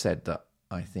 I've said that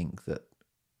I think that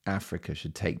Africa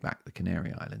should take back the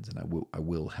Canary Islands, and I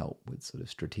will help with sort of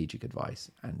strategic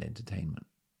advice and entertainment.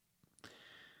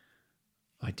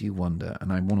 I do wonder,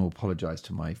 and I want to apologize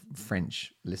to my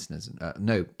French listeners,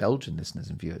 Belgian listeners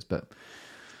and viewers, but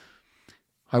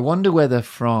I wonder whether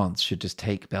France should just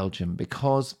take Belgium,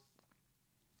 because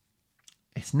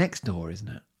it's next door, isn't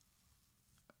it?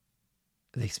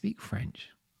 They speak French.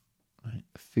 Right?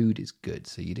 The food is good,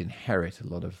 so you'd inherit a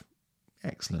lot of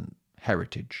excellent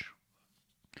heritage.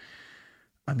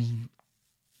 I mean,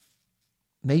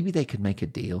 maybe they could make a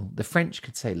deal. The French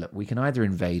could say, look, we can either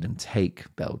invade and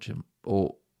take Belgium,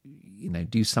 or,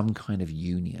 do some kind of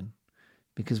union,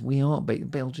 because we are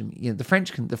Belgium.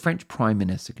 The French Prime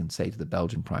Minister can say to the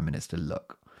Belgian Prime Minister,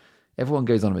 look, everyone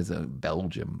goes on with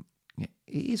Belgium. It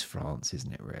is France,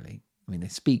 isn't it, really? I mean, they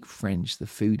speak French. The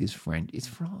food is French. It's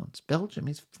France. Belgium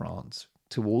is France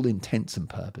to all intents and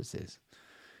purposes.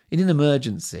 In an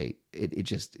emergency,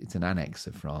 it's an annex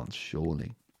of France,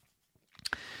 surely.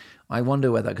 I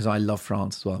wonder whether, because I love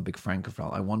France as well, I'm a big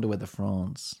francophile, I wonder whether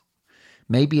France,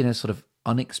 maybe in a sort of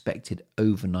unexpected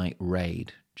overnight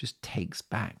raid, just takes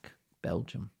back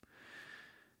Belgium.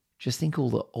 Just think all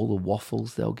the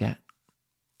waffles they'll get,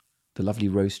 the lovely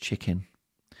roast chicken,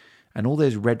 and all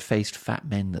those red-faced fat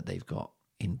men that they've got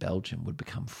in Belgium would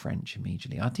become French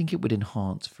immediately. I think it would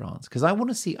enhance France, because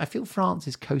I feel France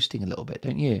is coasting a little bit,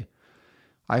 don't you?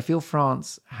 I feel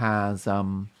France has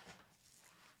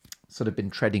sort of been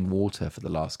treading water for the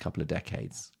last couple of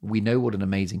decades. We know what an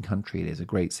amazing country it is, a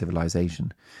great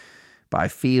civilization. But I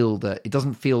feel that it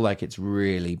doesn't feel like it's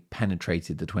really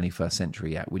penetrated the 21st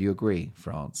century yet. Would you agree,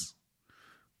 France?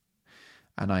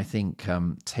 And I think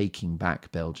taking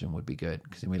back Belgium would be good,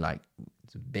 because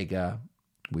it's bigger.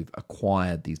 We've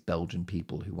acquired these Belgian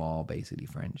people who are basically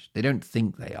French. They don't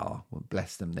think they are. Well,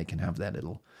 bless them. They can have their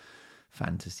little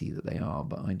fantasy that they are,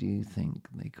 but I do think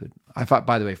they could. I,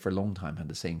 by the way, for a long time had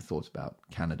the same thoughts about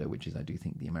Canada, which is I do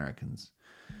think the Americans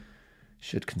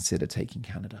should consider taking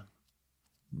Canada.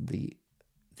 The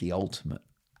ultimate.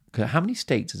 How many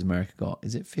states has America got?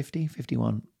 Is it 50,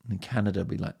 51? And Canada would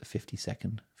be like the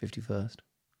 52nd, 51st.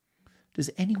 Does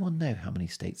anyone know how many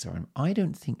states are in? I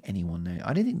don't think anyone knows.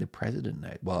 I don't think the president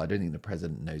knows. Well, I don't think the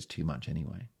president knows too much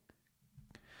anyway.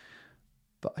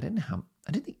 But I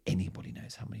don't think anybody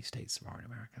knows how many states there are in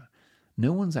America.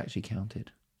 No one's actually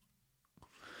counted.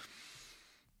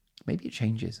 Maybe it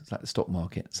changes. It's like the stock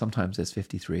market. Sometimes there's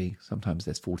 53, sometimes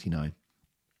there's 49.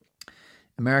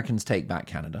 Americans take back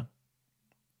Canada.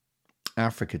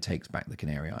 Africa takes back the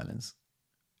Canary Islands.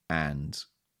 And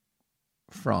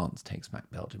France takes back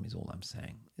Belgium, is all I'm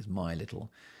saying. Is my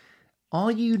little...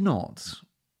 Are you not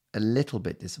a little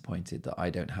bit disappointed that I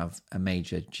don't have a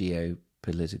major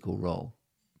geopolitical role?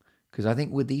 Because I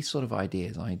think with these sort of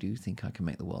ideas, I do think I can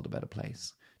make the world a better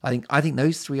place. I think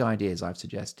those three ideas I've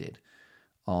suggested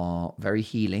are very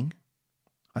healing.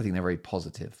 I think they're very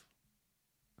positive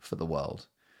for the world.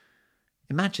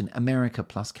 Imagine America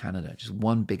plus Canada, just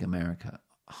one big America.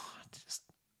 Oh, just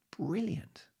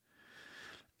brilliant.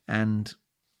 And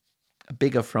a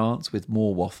bigger France with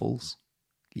more waffles.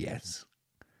 Yes.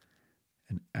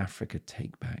 And Africa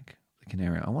take back the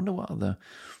Canary. I wonder what other...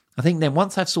 I think then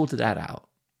once I've sorted that out,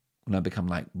 when I become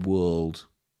like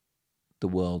the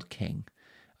world king,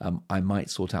 I might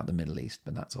sort out the Middle East,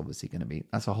 but that's obviously going to be...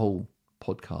 That's a whole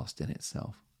podcast in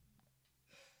itself.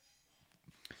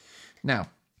 Now,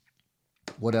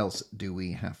 what else do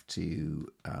we have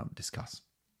to discuss?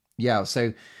 Yeah,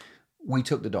 so we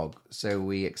took the dog. So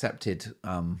we accepted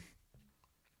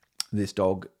this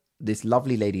dog. This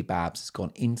lovely lady, Babs, has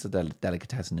gone into the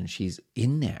delicatessen and she's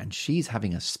in there and she's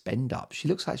having a spend up. She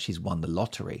looks like she's won the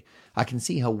lottery. I can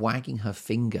see her wagging her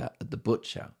finger at the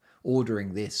butcher,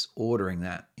 ordering this, ordering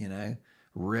that,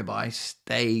 ribeye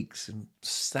steaks and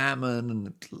salmon,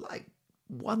 and like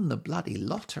won the bloody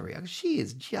lottery. She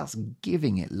is just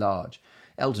giving it large.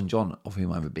 Elton John, of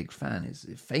whom I'm a big fan, is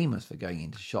famous for going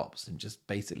into shops and just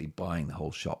basically buying the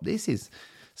whole shop. This is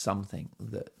something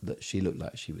that she looked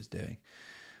like she was doing.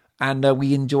 And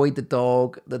we enjoyed the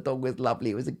dog. The dog was lovely.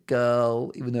 It was a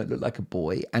girl, even though it looked like a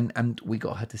boy. And we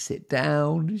got her to sit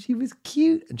down. She was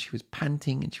cute and she was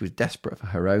panting and she was desperate for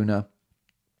her owner.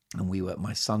 And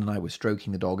my son and I were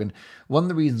stroking the dog. And one of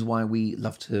the reasons why we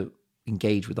love to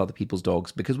engage with other people's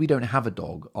dogs, because we don't have a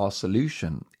dog, our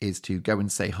solution is to go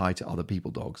and say hi to other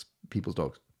people's dogs.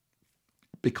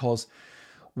 Because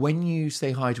when you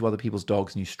say hi to other people's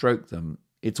dogs and you stroke them,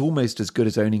 it's almost as good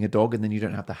as owning a dog, and then you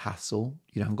don't have the hassle.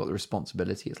 You haven't got the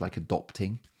responsibility. It's like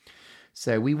adopting.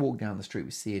 So we walk down the street,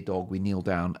 we see a dog, we kneel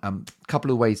down. A couple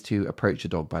of ways to approach a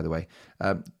dog, by the way.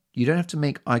 You don't have to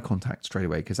make eye contact straight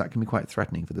away, because that can be quite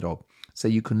threatening for the dog. So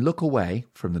you can look away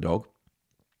from the dog,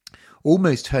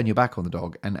 almost turn your back on the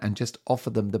dog and just offer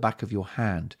them the back of your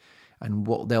hand. And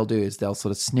what they'll do is they'll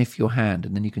sort of sniff your hand,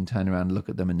 and then you can turn around and look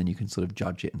at them, and then you can sort of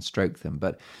judge it and stroke them.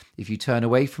 But if you turn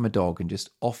away from a dog and just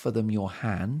offer them your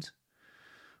hand,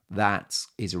 that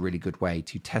is a really good way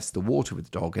to test the water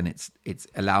with the dog. And it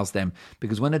allows them,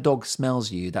 because when a dog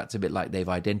smells you, that's a bit like they've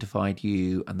identified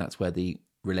you, and that's where the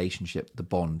relationship, the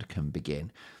bond can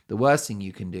begin. The worst thing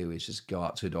you can do is just go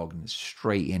up to a dog and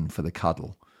straight in for the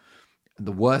cuddle. And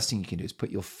the worst thing you can do is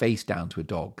put your face down to a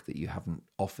dog that you haven't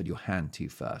offered your hand to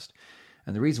first.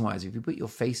 And the reason why is if you put your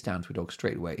face down to a dog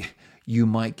straight away, you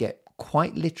might get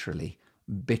quite literally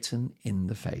bitten in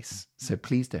the face. So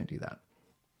please don't do that.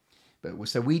 But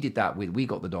so we did that. We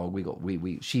got the dog.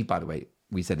 She, by the way,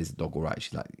 we said, is the dog all right?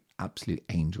 She's like, absolute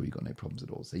angel. You got no problems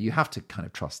at all. So you have to kind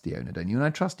of trust the owner, don't you? And I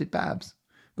trusted Babs.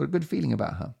 Got a good feeling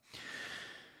about her.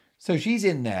 So she's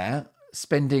in there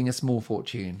spending a small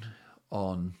fortune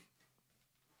on,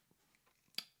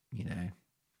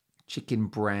 chicken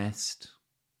breast,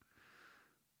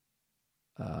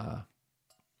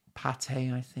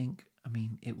 pate, I think. I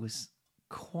mean, it was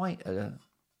quite a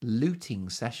looting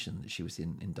session that she was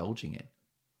indulging in.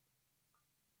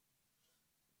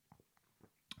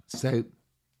 So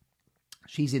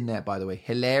she's in there, by the way,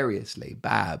 hilariously.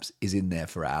 Babs is in there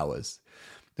for hours.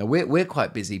 Now, we're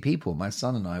quite busy people. My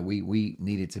son and I, we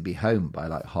needed to be home by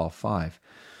like 5:30.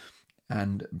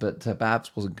 But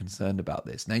Babs wasn't concerned about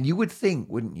this. Now, you would think,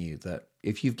 wouldn't you, that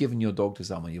if you've given your dog to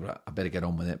someone, you're like, I better get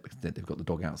on with it because they've got the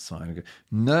dog outside.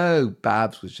 No,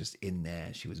 Babs was just in there.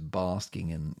 She was basking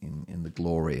in the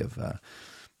glory of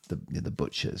the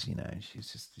butchers.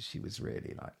 She was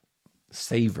really like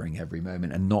savoring every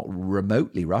moment and not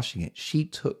remotely rushing it. She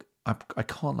took, I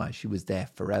can't lie, she was there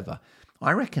forever.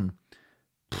 I reckon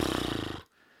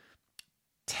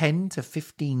 10 to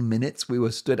 15 minutes we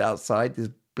were stood outside this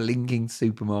blinking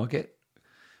supermarket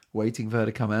waiting for her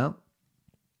to come out.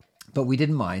 But we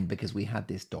didn't mind because we had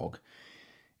this dog.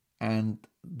 And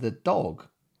the dog,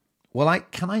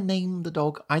 can I name the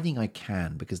dog? I think I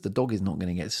can, because the dog is not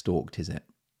going to get stalked, is it?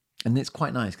 And it's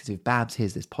quite nice because if Babs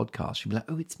hears this podcast, she'll be like,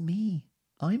 oh, it's me.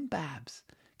 I'm Babs.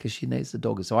 Because she knows the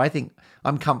dog. So I think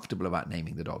I'm comfortable about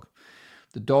naming the dog.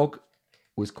 The dog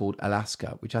was called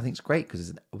Alaska, which I think is great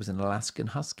because it was an Alaskan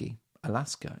Husky.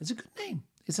 Alaska. It's a good name.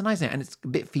 It's a nice name. And it's a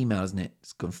bit female, isn't it?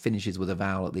 It's kind of finishes with a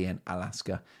vowel at the end.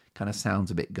 Alaska. Kind of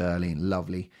sounds a bit girly and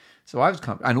lovely. So I was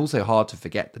and also hard to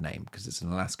forget the name because it's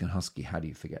an Alaskan Husky. How do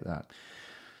you forget that?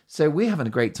 So we're having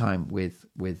a great time with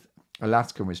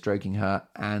Alaska, and we're stroking her.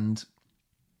 And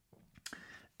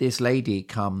this lady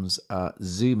comes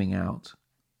zooming out.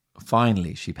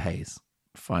 Finally, she pays.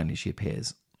 Finally, she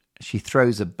appears. She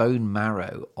throws a bone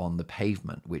marrow on the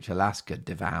pavement, which Alaska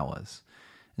devours.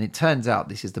 And it turns out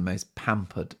this is the most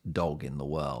pampered dog in the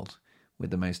world,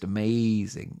 with the most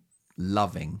amazing,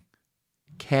 loving,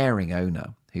 caring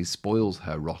owner who spoils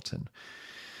her rotten.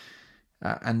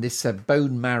 And this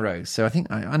bone marrow. So I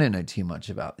think I don't know too much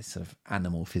about this sort of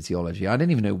animal physiology. I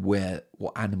don't even know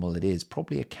what animal it is.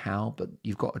 Probably a cow, but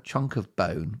you've got a chunk of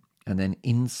bone, and then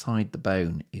inside the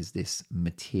bone is this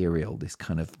material, this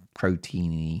kind of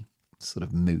proteiny sort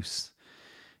of mousse,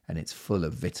 and it's full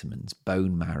of vitamins.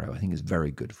 Bone marrow, I think, is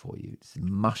very good for you. It's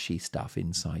mushy stuff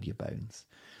inside your bones.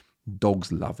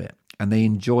 Dogs love it, and they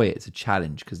enjoy it. It's a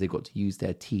challenge because they've got to use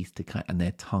their teeth and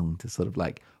their tongue to sort of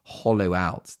like hollow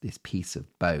out this piece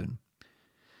of bone.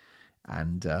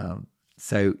 And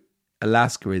so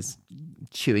Alaska is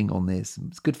chewing on this.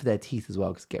 It's good for their teeth as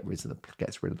well because it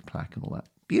gets rid of the plaque and all that.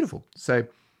 Beautiful. So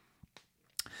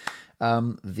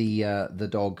the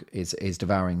dog is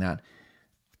devouring that.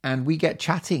 And we get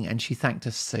chatting, and she thanked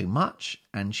us so much.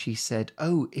 And she said,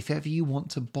 oh, if ever you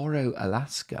want to borrow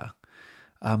Alaska,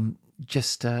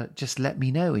 just let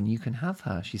me know and you can have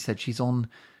her. She said she's on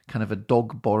kind of a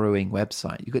dog borrowing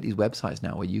website. You've got these websites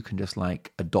now where you can just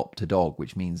like adopt a dog,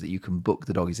 which means that you can book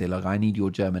the dog. You say, look, I need your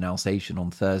German Alsatian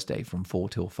on Thursday from 4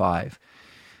 till 5.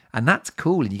 And that's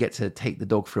cool. And you get to take the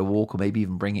dog for a walk, or maybe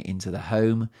even bring it into the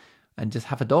home and just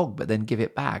have a dog, but then give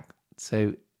it back.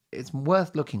 So it's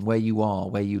worth looking where you are,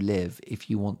 where you live, if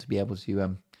you want to be able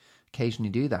to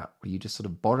occasionally do that, where you just sort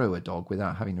of borrow a dog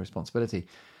without having the responsibility.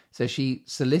 So she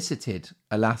solicited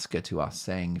Alaska to us,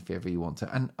 saying if ever you want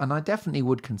to. And I definitely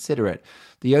would consider it.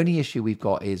 The only issue we've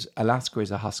got is Alaska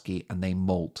is a husky and they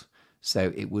molt.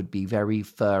 So it would be very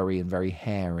furry and very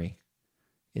hairy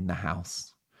in the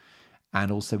house. And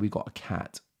also we've got a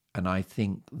cat. And I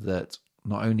think that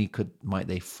not only might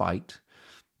they fight,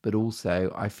 but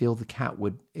also I feel the cat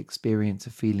would experience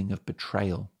a feeling of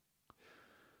betrayal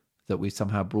that we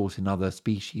somehow brought another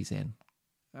species in.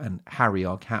 And Harry,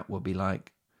 our cat, will be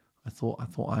like, I thought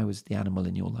I was the animal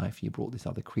in your life. You brought this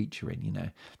other creature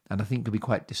in, And I think it could be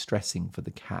quite distressing for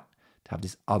the cat to have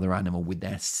this other animal with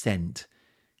their scent.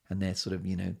 And they're sort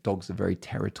of, dogs are very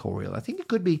territorial. I think it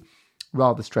could be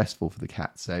rather stressful for the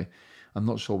cat. So I'm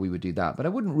not sure we would do that. But I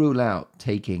wouldn't rule out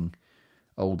taking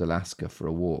old Alaska for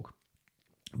a walk.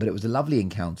 But it was a lovely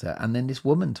encounter. And then this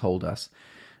woman told us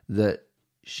that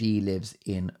she lives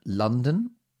in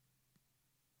London,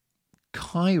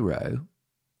 Cairo,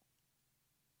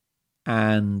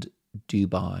 and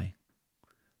Dubai.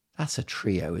 That's a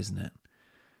trio, isn't it?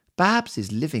 Babs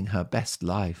is living her best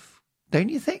life, don't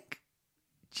you think?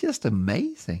 Just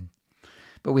amazing.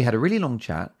 But we had a really long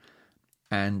chat,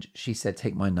 and she said,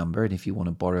 take my number, and if you want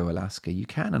to borrow Alaska, you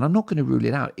can. And I'm not going to rule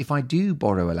it out. If I do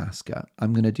borrow Alaska, I'll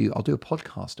do a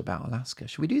podcast about Alaska.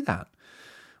 Should we do that?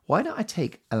 Why don't I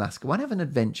take Alaska? Why not have an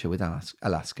adventure with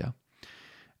Alaska?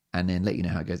 And then let you know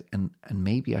how it goes. And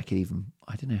maybe I could even,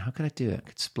 I don't know, how could I do it? I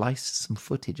could splice some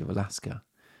footage of Alaska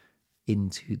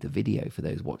into the video for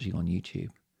those watching on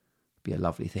YouTube. It'd be a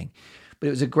lovely thing. But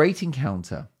it was a great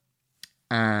encounter.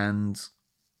 And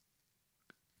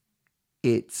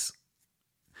it's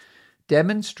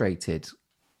demonstrated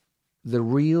the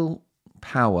real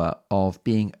power of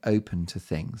being open to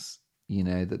things.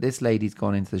 That this lady's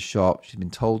gone into the shop. She's been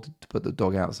told to put the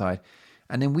dog outside.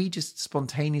 And then we just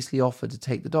spontaneously offered to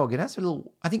take the dog. And that's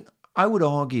I think I would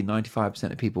argue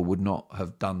 95% of people would not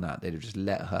have done that. They'd have just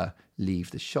let her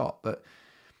leave the shop. But,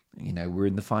 we're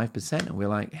in the 5% and we're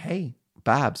like, hey,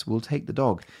 Babs, we'll take the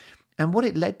dog. And what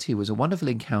it led to was a wonderful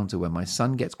encounter where my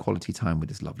son gets quality time with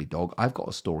this lovely dog. I've got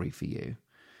a story for you.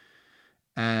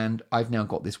 And I've now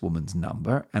got this woman's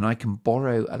number and I can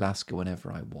borrow Alaska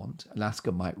whenever I want.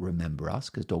 Alaska might remember us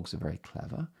because dogs are very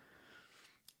clever.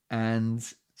 And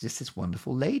just this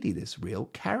wonderful lady, this real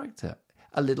character,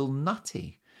 a little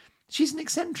nutty. She's an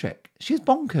eccentric. She's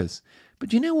bonkers.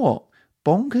 But you know what?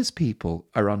 Bonkers people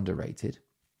are underrated.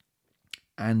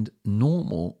 And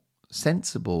normal,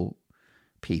 sensible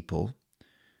people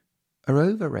are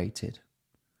overrated.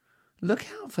 Look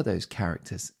out for those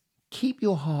characters. Keep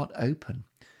your heart open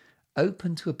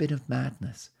to a bit of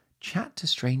madness. Chat to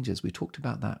strangers. We talked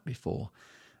about that before.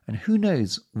 And who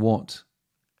knows what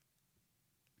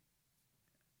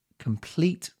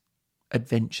complete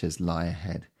adventures lie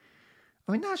ahead.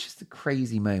 I mean, that's just a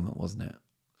crazy moment, wasn't it?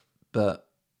 But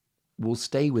will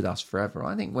stay with us forever.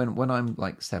 I think when I'm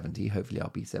like 70, hopefully I'll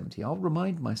be 70, I'll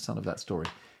remind my son of that story.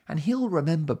 And he'll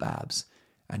remember Babs.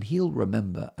 And he'll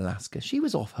remember Alaska. She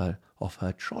was off her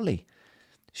trolley.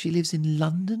 She lives in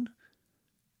London,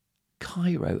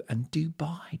 Cairo, and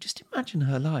Dubai. Just imagine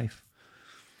her life.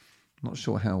 Not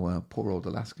sure how poor old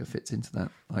Alaska fits into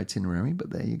that itinerary, but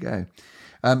there you go.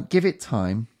 Give it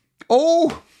time.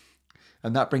 Oh!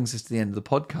 And that brings us to the end of the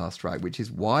podcast, right? Which is,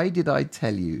 why did I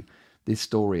tell you this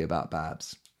story about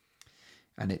Babs?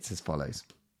 And it's as follows.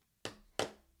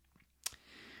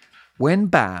 When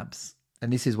Babs,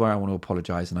 and this is where I want to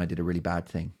apologize and I did a really bad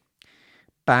thing.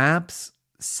 Babs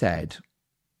said,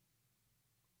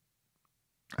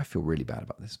 I feel really bad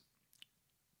about this.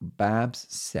 Babs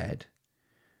said,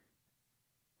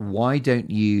 why don't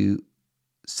you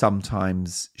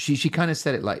sometimes, she kind of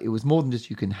said it like it was more than just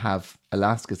you can have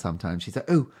Alaska sometimes. She said,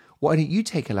 oh, why don't you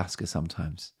take Alaska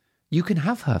sometimes? You can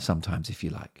have her sometimes if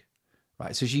you like.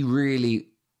 Right. So she really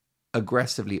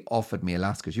aggressively offered me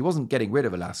Alaska. She wasn't getting rid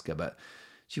of Alaska, but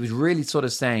she was really sort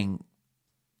of saying,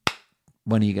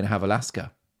 when are you going to have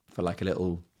Alaska for like a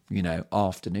little,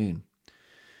 afternoon?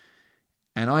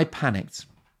 And I panicked.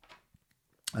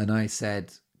 And I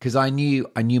said, because I knew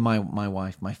my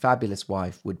wife, my fabulous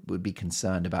wife, would be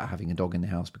concerned about having a dog in the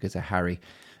house because of Harry.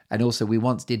 And also, we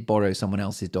once did borrow someone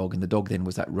else's dog, and the dog then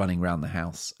was like running around the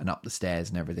house and up the stairs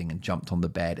and everything and jumped on the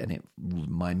bed. And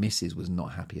my missus was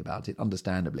not happy about it,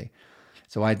 understandably.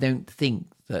 So I don't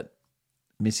think that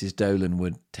Mrs. Dolan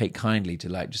would take kindly to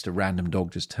like just a random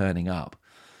dog just turning up.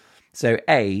 So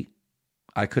A,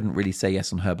 I couldn't really say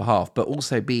yes on her behalf, but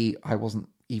also B, I wasn't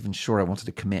even sure I wanted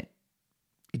to commit.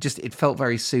 It felt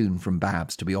very soon from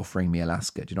Babs to be offering me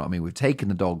Alaska. Do you know what I mean? We've taken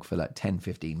the dog for like 10,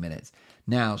 15 minutes.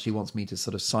 Now she wants me to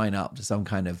sort of sign up to some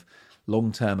kind of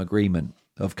long-term agreement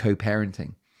of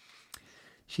co-parenting.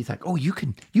 She's like, oh, you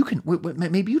can,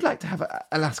 maybe you'd like to have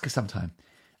Alaska sometime.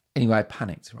 Anyway, I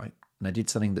panicked, right? And I did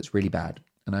something that's really bad.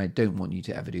 And I don't want you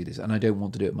to ever do this. And I don't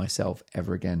want to do it myself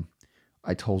ever again.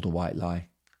 I told a white lie.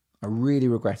 I really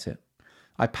regret it.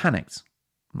 I panicked.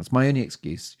 That's my only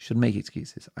excuse. You shouldn't make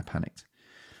excuses. I panicked.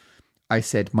 I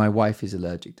said, my wife is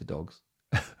allergic to dogs.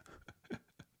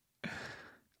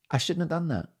 I shouldn't have done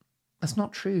that. That's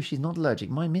not true. She's not allergic.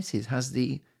 My missus has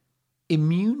the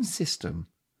immune system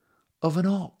of an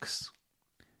ox.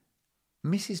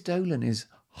 Mrs. Dolan is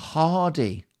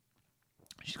hardy.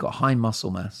 She's got high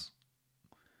muscle mass.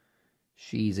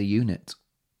 She's a unit.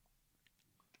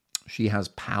 She has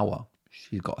power.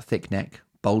 She's got a thick neck,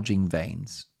 bulging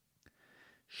veins.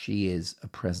 She is a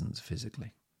presence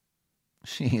physically.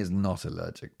 She is not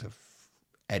allergic to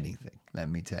anything, let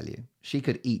me tell you. She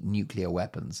could eat nuclear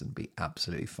weapons and be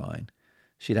absolutely fine.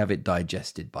 She'd have it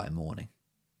digested by morning.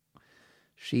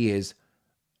 She is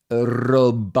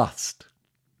robust.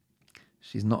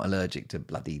 She's not allergic to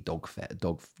bloody dog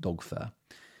fur.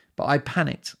 But I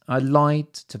panicked. I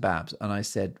lied to Babs and I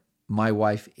said, my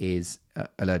wife is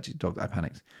allergic to dogs. I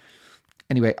panicked.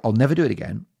 Anyway, I'll never do it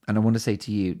again. And I want to say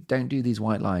to you, don't do these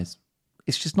white lies.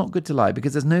 It's just not good to lie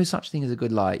because there's no such thing as a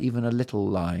good lie. Even a little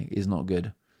lie is not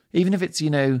good. Even if it's,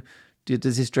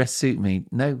 does this dress suit me?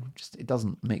 No, just it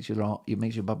doesn't. It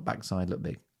makes your backside look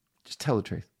big. Just tell the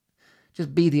truth.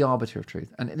 Just be the arbiter of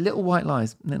truth. And little white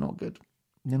lies, they're not good.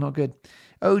 They're not good.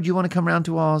 Oh, do you want to come round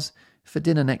to ours for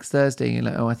dinner next Thursday? You're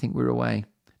like, oh, I think we're away.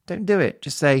 Don't do it.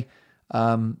 Just say,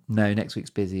 no, next week's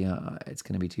busy. It's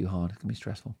going to be too hard. It's going to be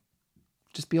stressful.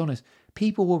 Just be honest.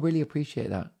 People will really appreciate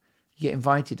that. You get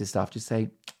invited to stuff. Just say,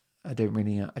 I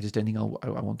just don't think I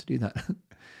want to do that.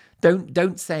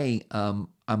 Don't say I'm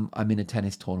in a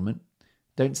tennis tournament.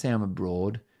 Don't say I'm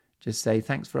abroad. Just say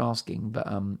thanks for asking, but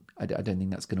I don't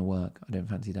think that's going to work. I don't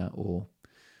fancy that, or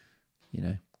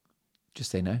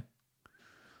just say no.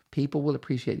 People will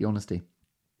appreciate the honesty.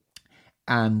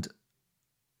 And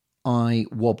I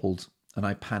wobbled and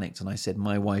I panicked and I said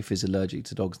my wife is allergic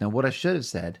to dogs. Now, what I should have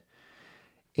said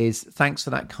is thanks for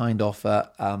that kind offer.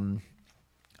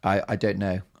 I don't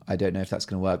know. I don't know if that's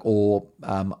going to work, or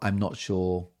I'm not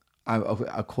sure.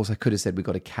 Of course, I could have said we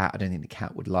got a cat. I don't think the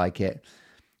cat would like it.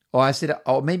 Or I said,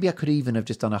 or maybe I could even have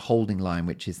just done a holding line,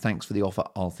 which is thanks for the offer.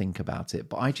 I'll think about it.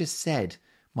 But I just said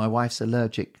my wife's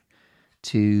allergic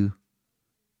to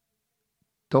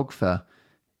dog fur.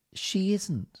 She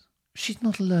isn't. She's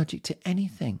not allergic to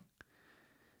anything.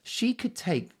 She could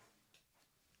take,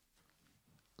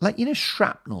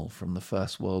 shrapnel from the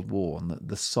First World War and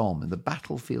the Somme and the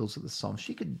battlefields of the Somme.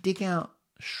 She could dig out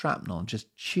shrapnel and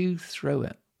just chew through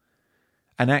it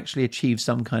and actually achieve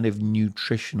some kind of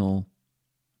nutritional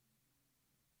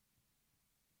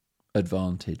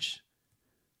advantage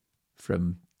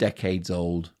from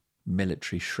decades-old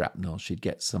military shrapnel. She'd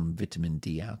get some vitamin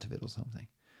D out of it or something.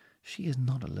 She is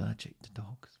not allergic to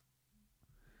dogs.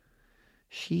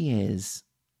 She is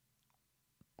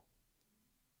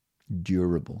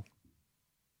durable.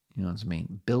 You know what I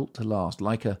mean? Built to last,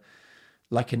 like an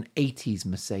 80s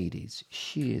Mercedes.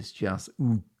 She is just...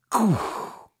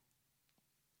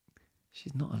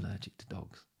 She's not allergic to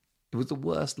dogs. It was the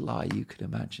worst lie you could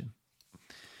imagine.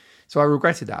 So I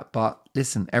regretted that. But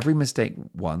listen, every mistake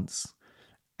once.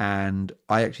 And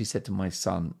I actually said to my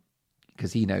son,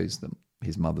 because he knows them,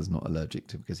 his mother's not allergic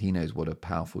to, because he knows what a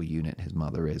powerful unit his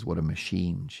mother is, what a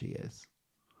machine she is.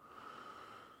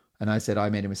 And I said, I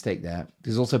made a mistake there.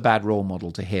 There's also a bad role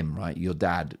model to him, right? Your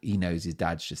dad, he knows his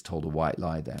dad's just told a white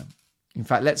lie there. In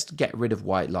fact, let's get rid of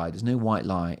white lie. There's no white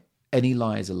lie. Any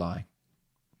lie is a lie.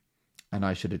 And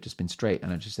I should have just been straight.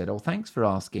 And I just said, oh, thanks for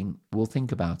asking. We'll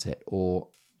think about it. Or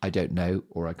I don't know.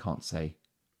 Or I can't say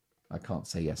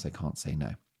yes. I can't say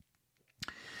no.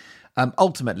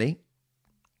 Ultimately,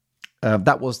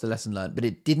 that was the lesson learned, but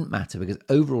it didn't matter because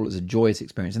overall it was a joyous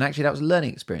experience. And actually that was a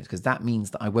learning experience because that means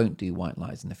that I won't do white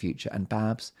lies in the future. And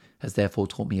Babs has therefore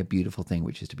taught me a beautiful thing,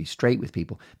 which is to be straight with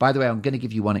people. By the way, I'm going to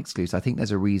give you one exclusive. I think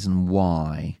there's a reason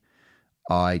why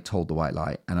I told the white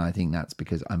lie. And I think that's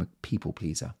because I'm a people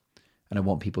pleaser and I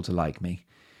want people to like me.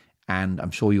 And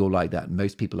I'm sure you'll like that.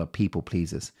 Most people are people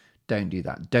pleasers. Don't do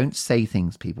that. Don't say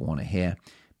things people want to hear.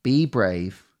 Be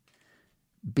brave.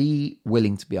 Be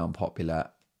willing to be unpopular.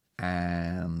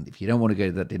 And if you don't want to go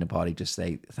to that dinner party, just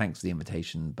say, thanks for the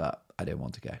invitation, but I don't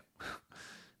want to go.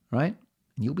 Right?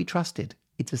 And you'll be trusted.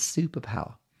 It's a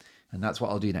superpower. And that's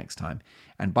what I'll do next time.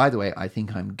 And by the way, I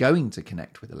think I'm going to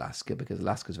connect with Alaska because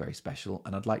Alaska's very special.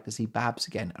 And I'd like to see Babs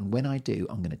again. And when I do,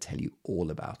 I'm going to tell you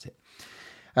all about it.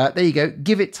 There you go.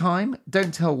 Give it time.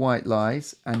 Don't tell white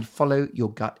lies and follow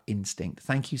your gut instinct.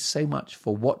 Thank you so much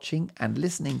for watching and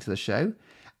listening to the show.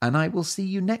 And I will see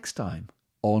you next time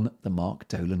on the Mark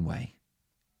Dolan Way.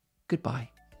 Goodbye.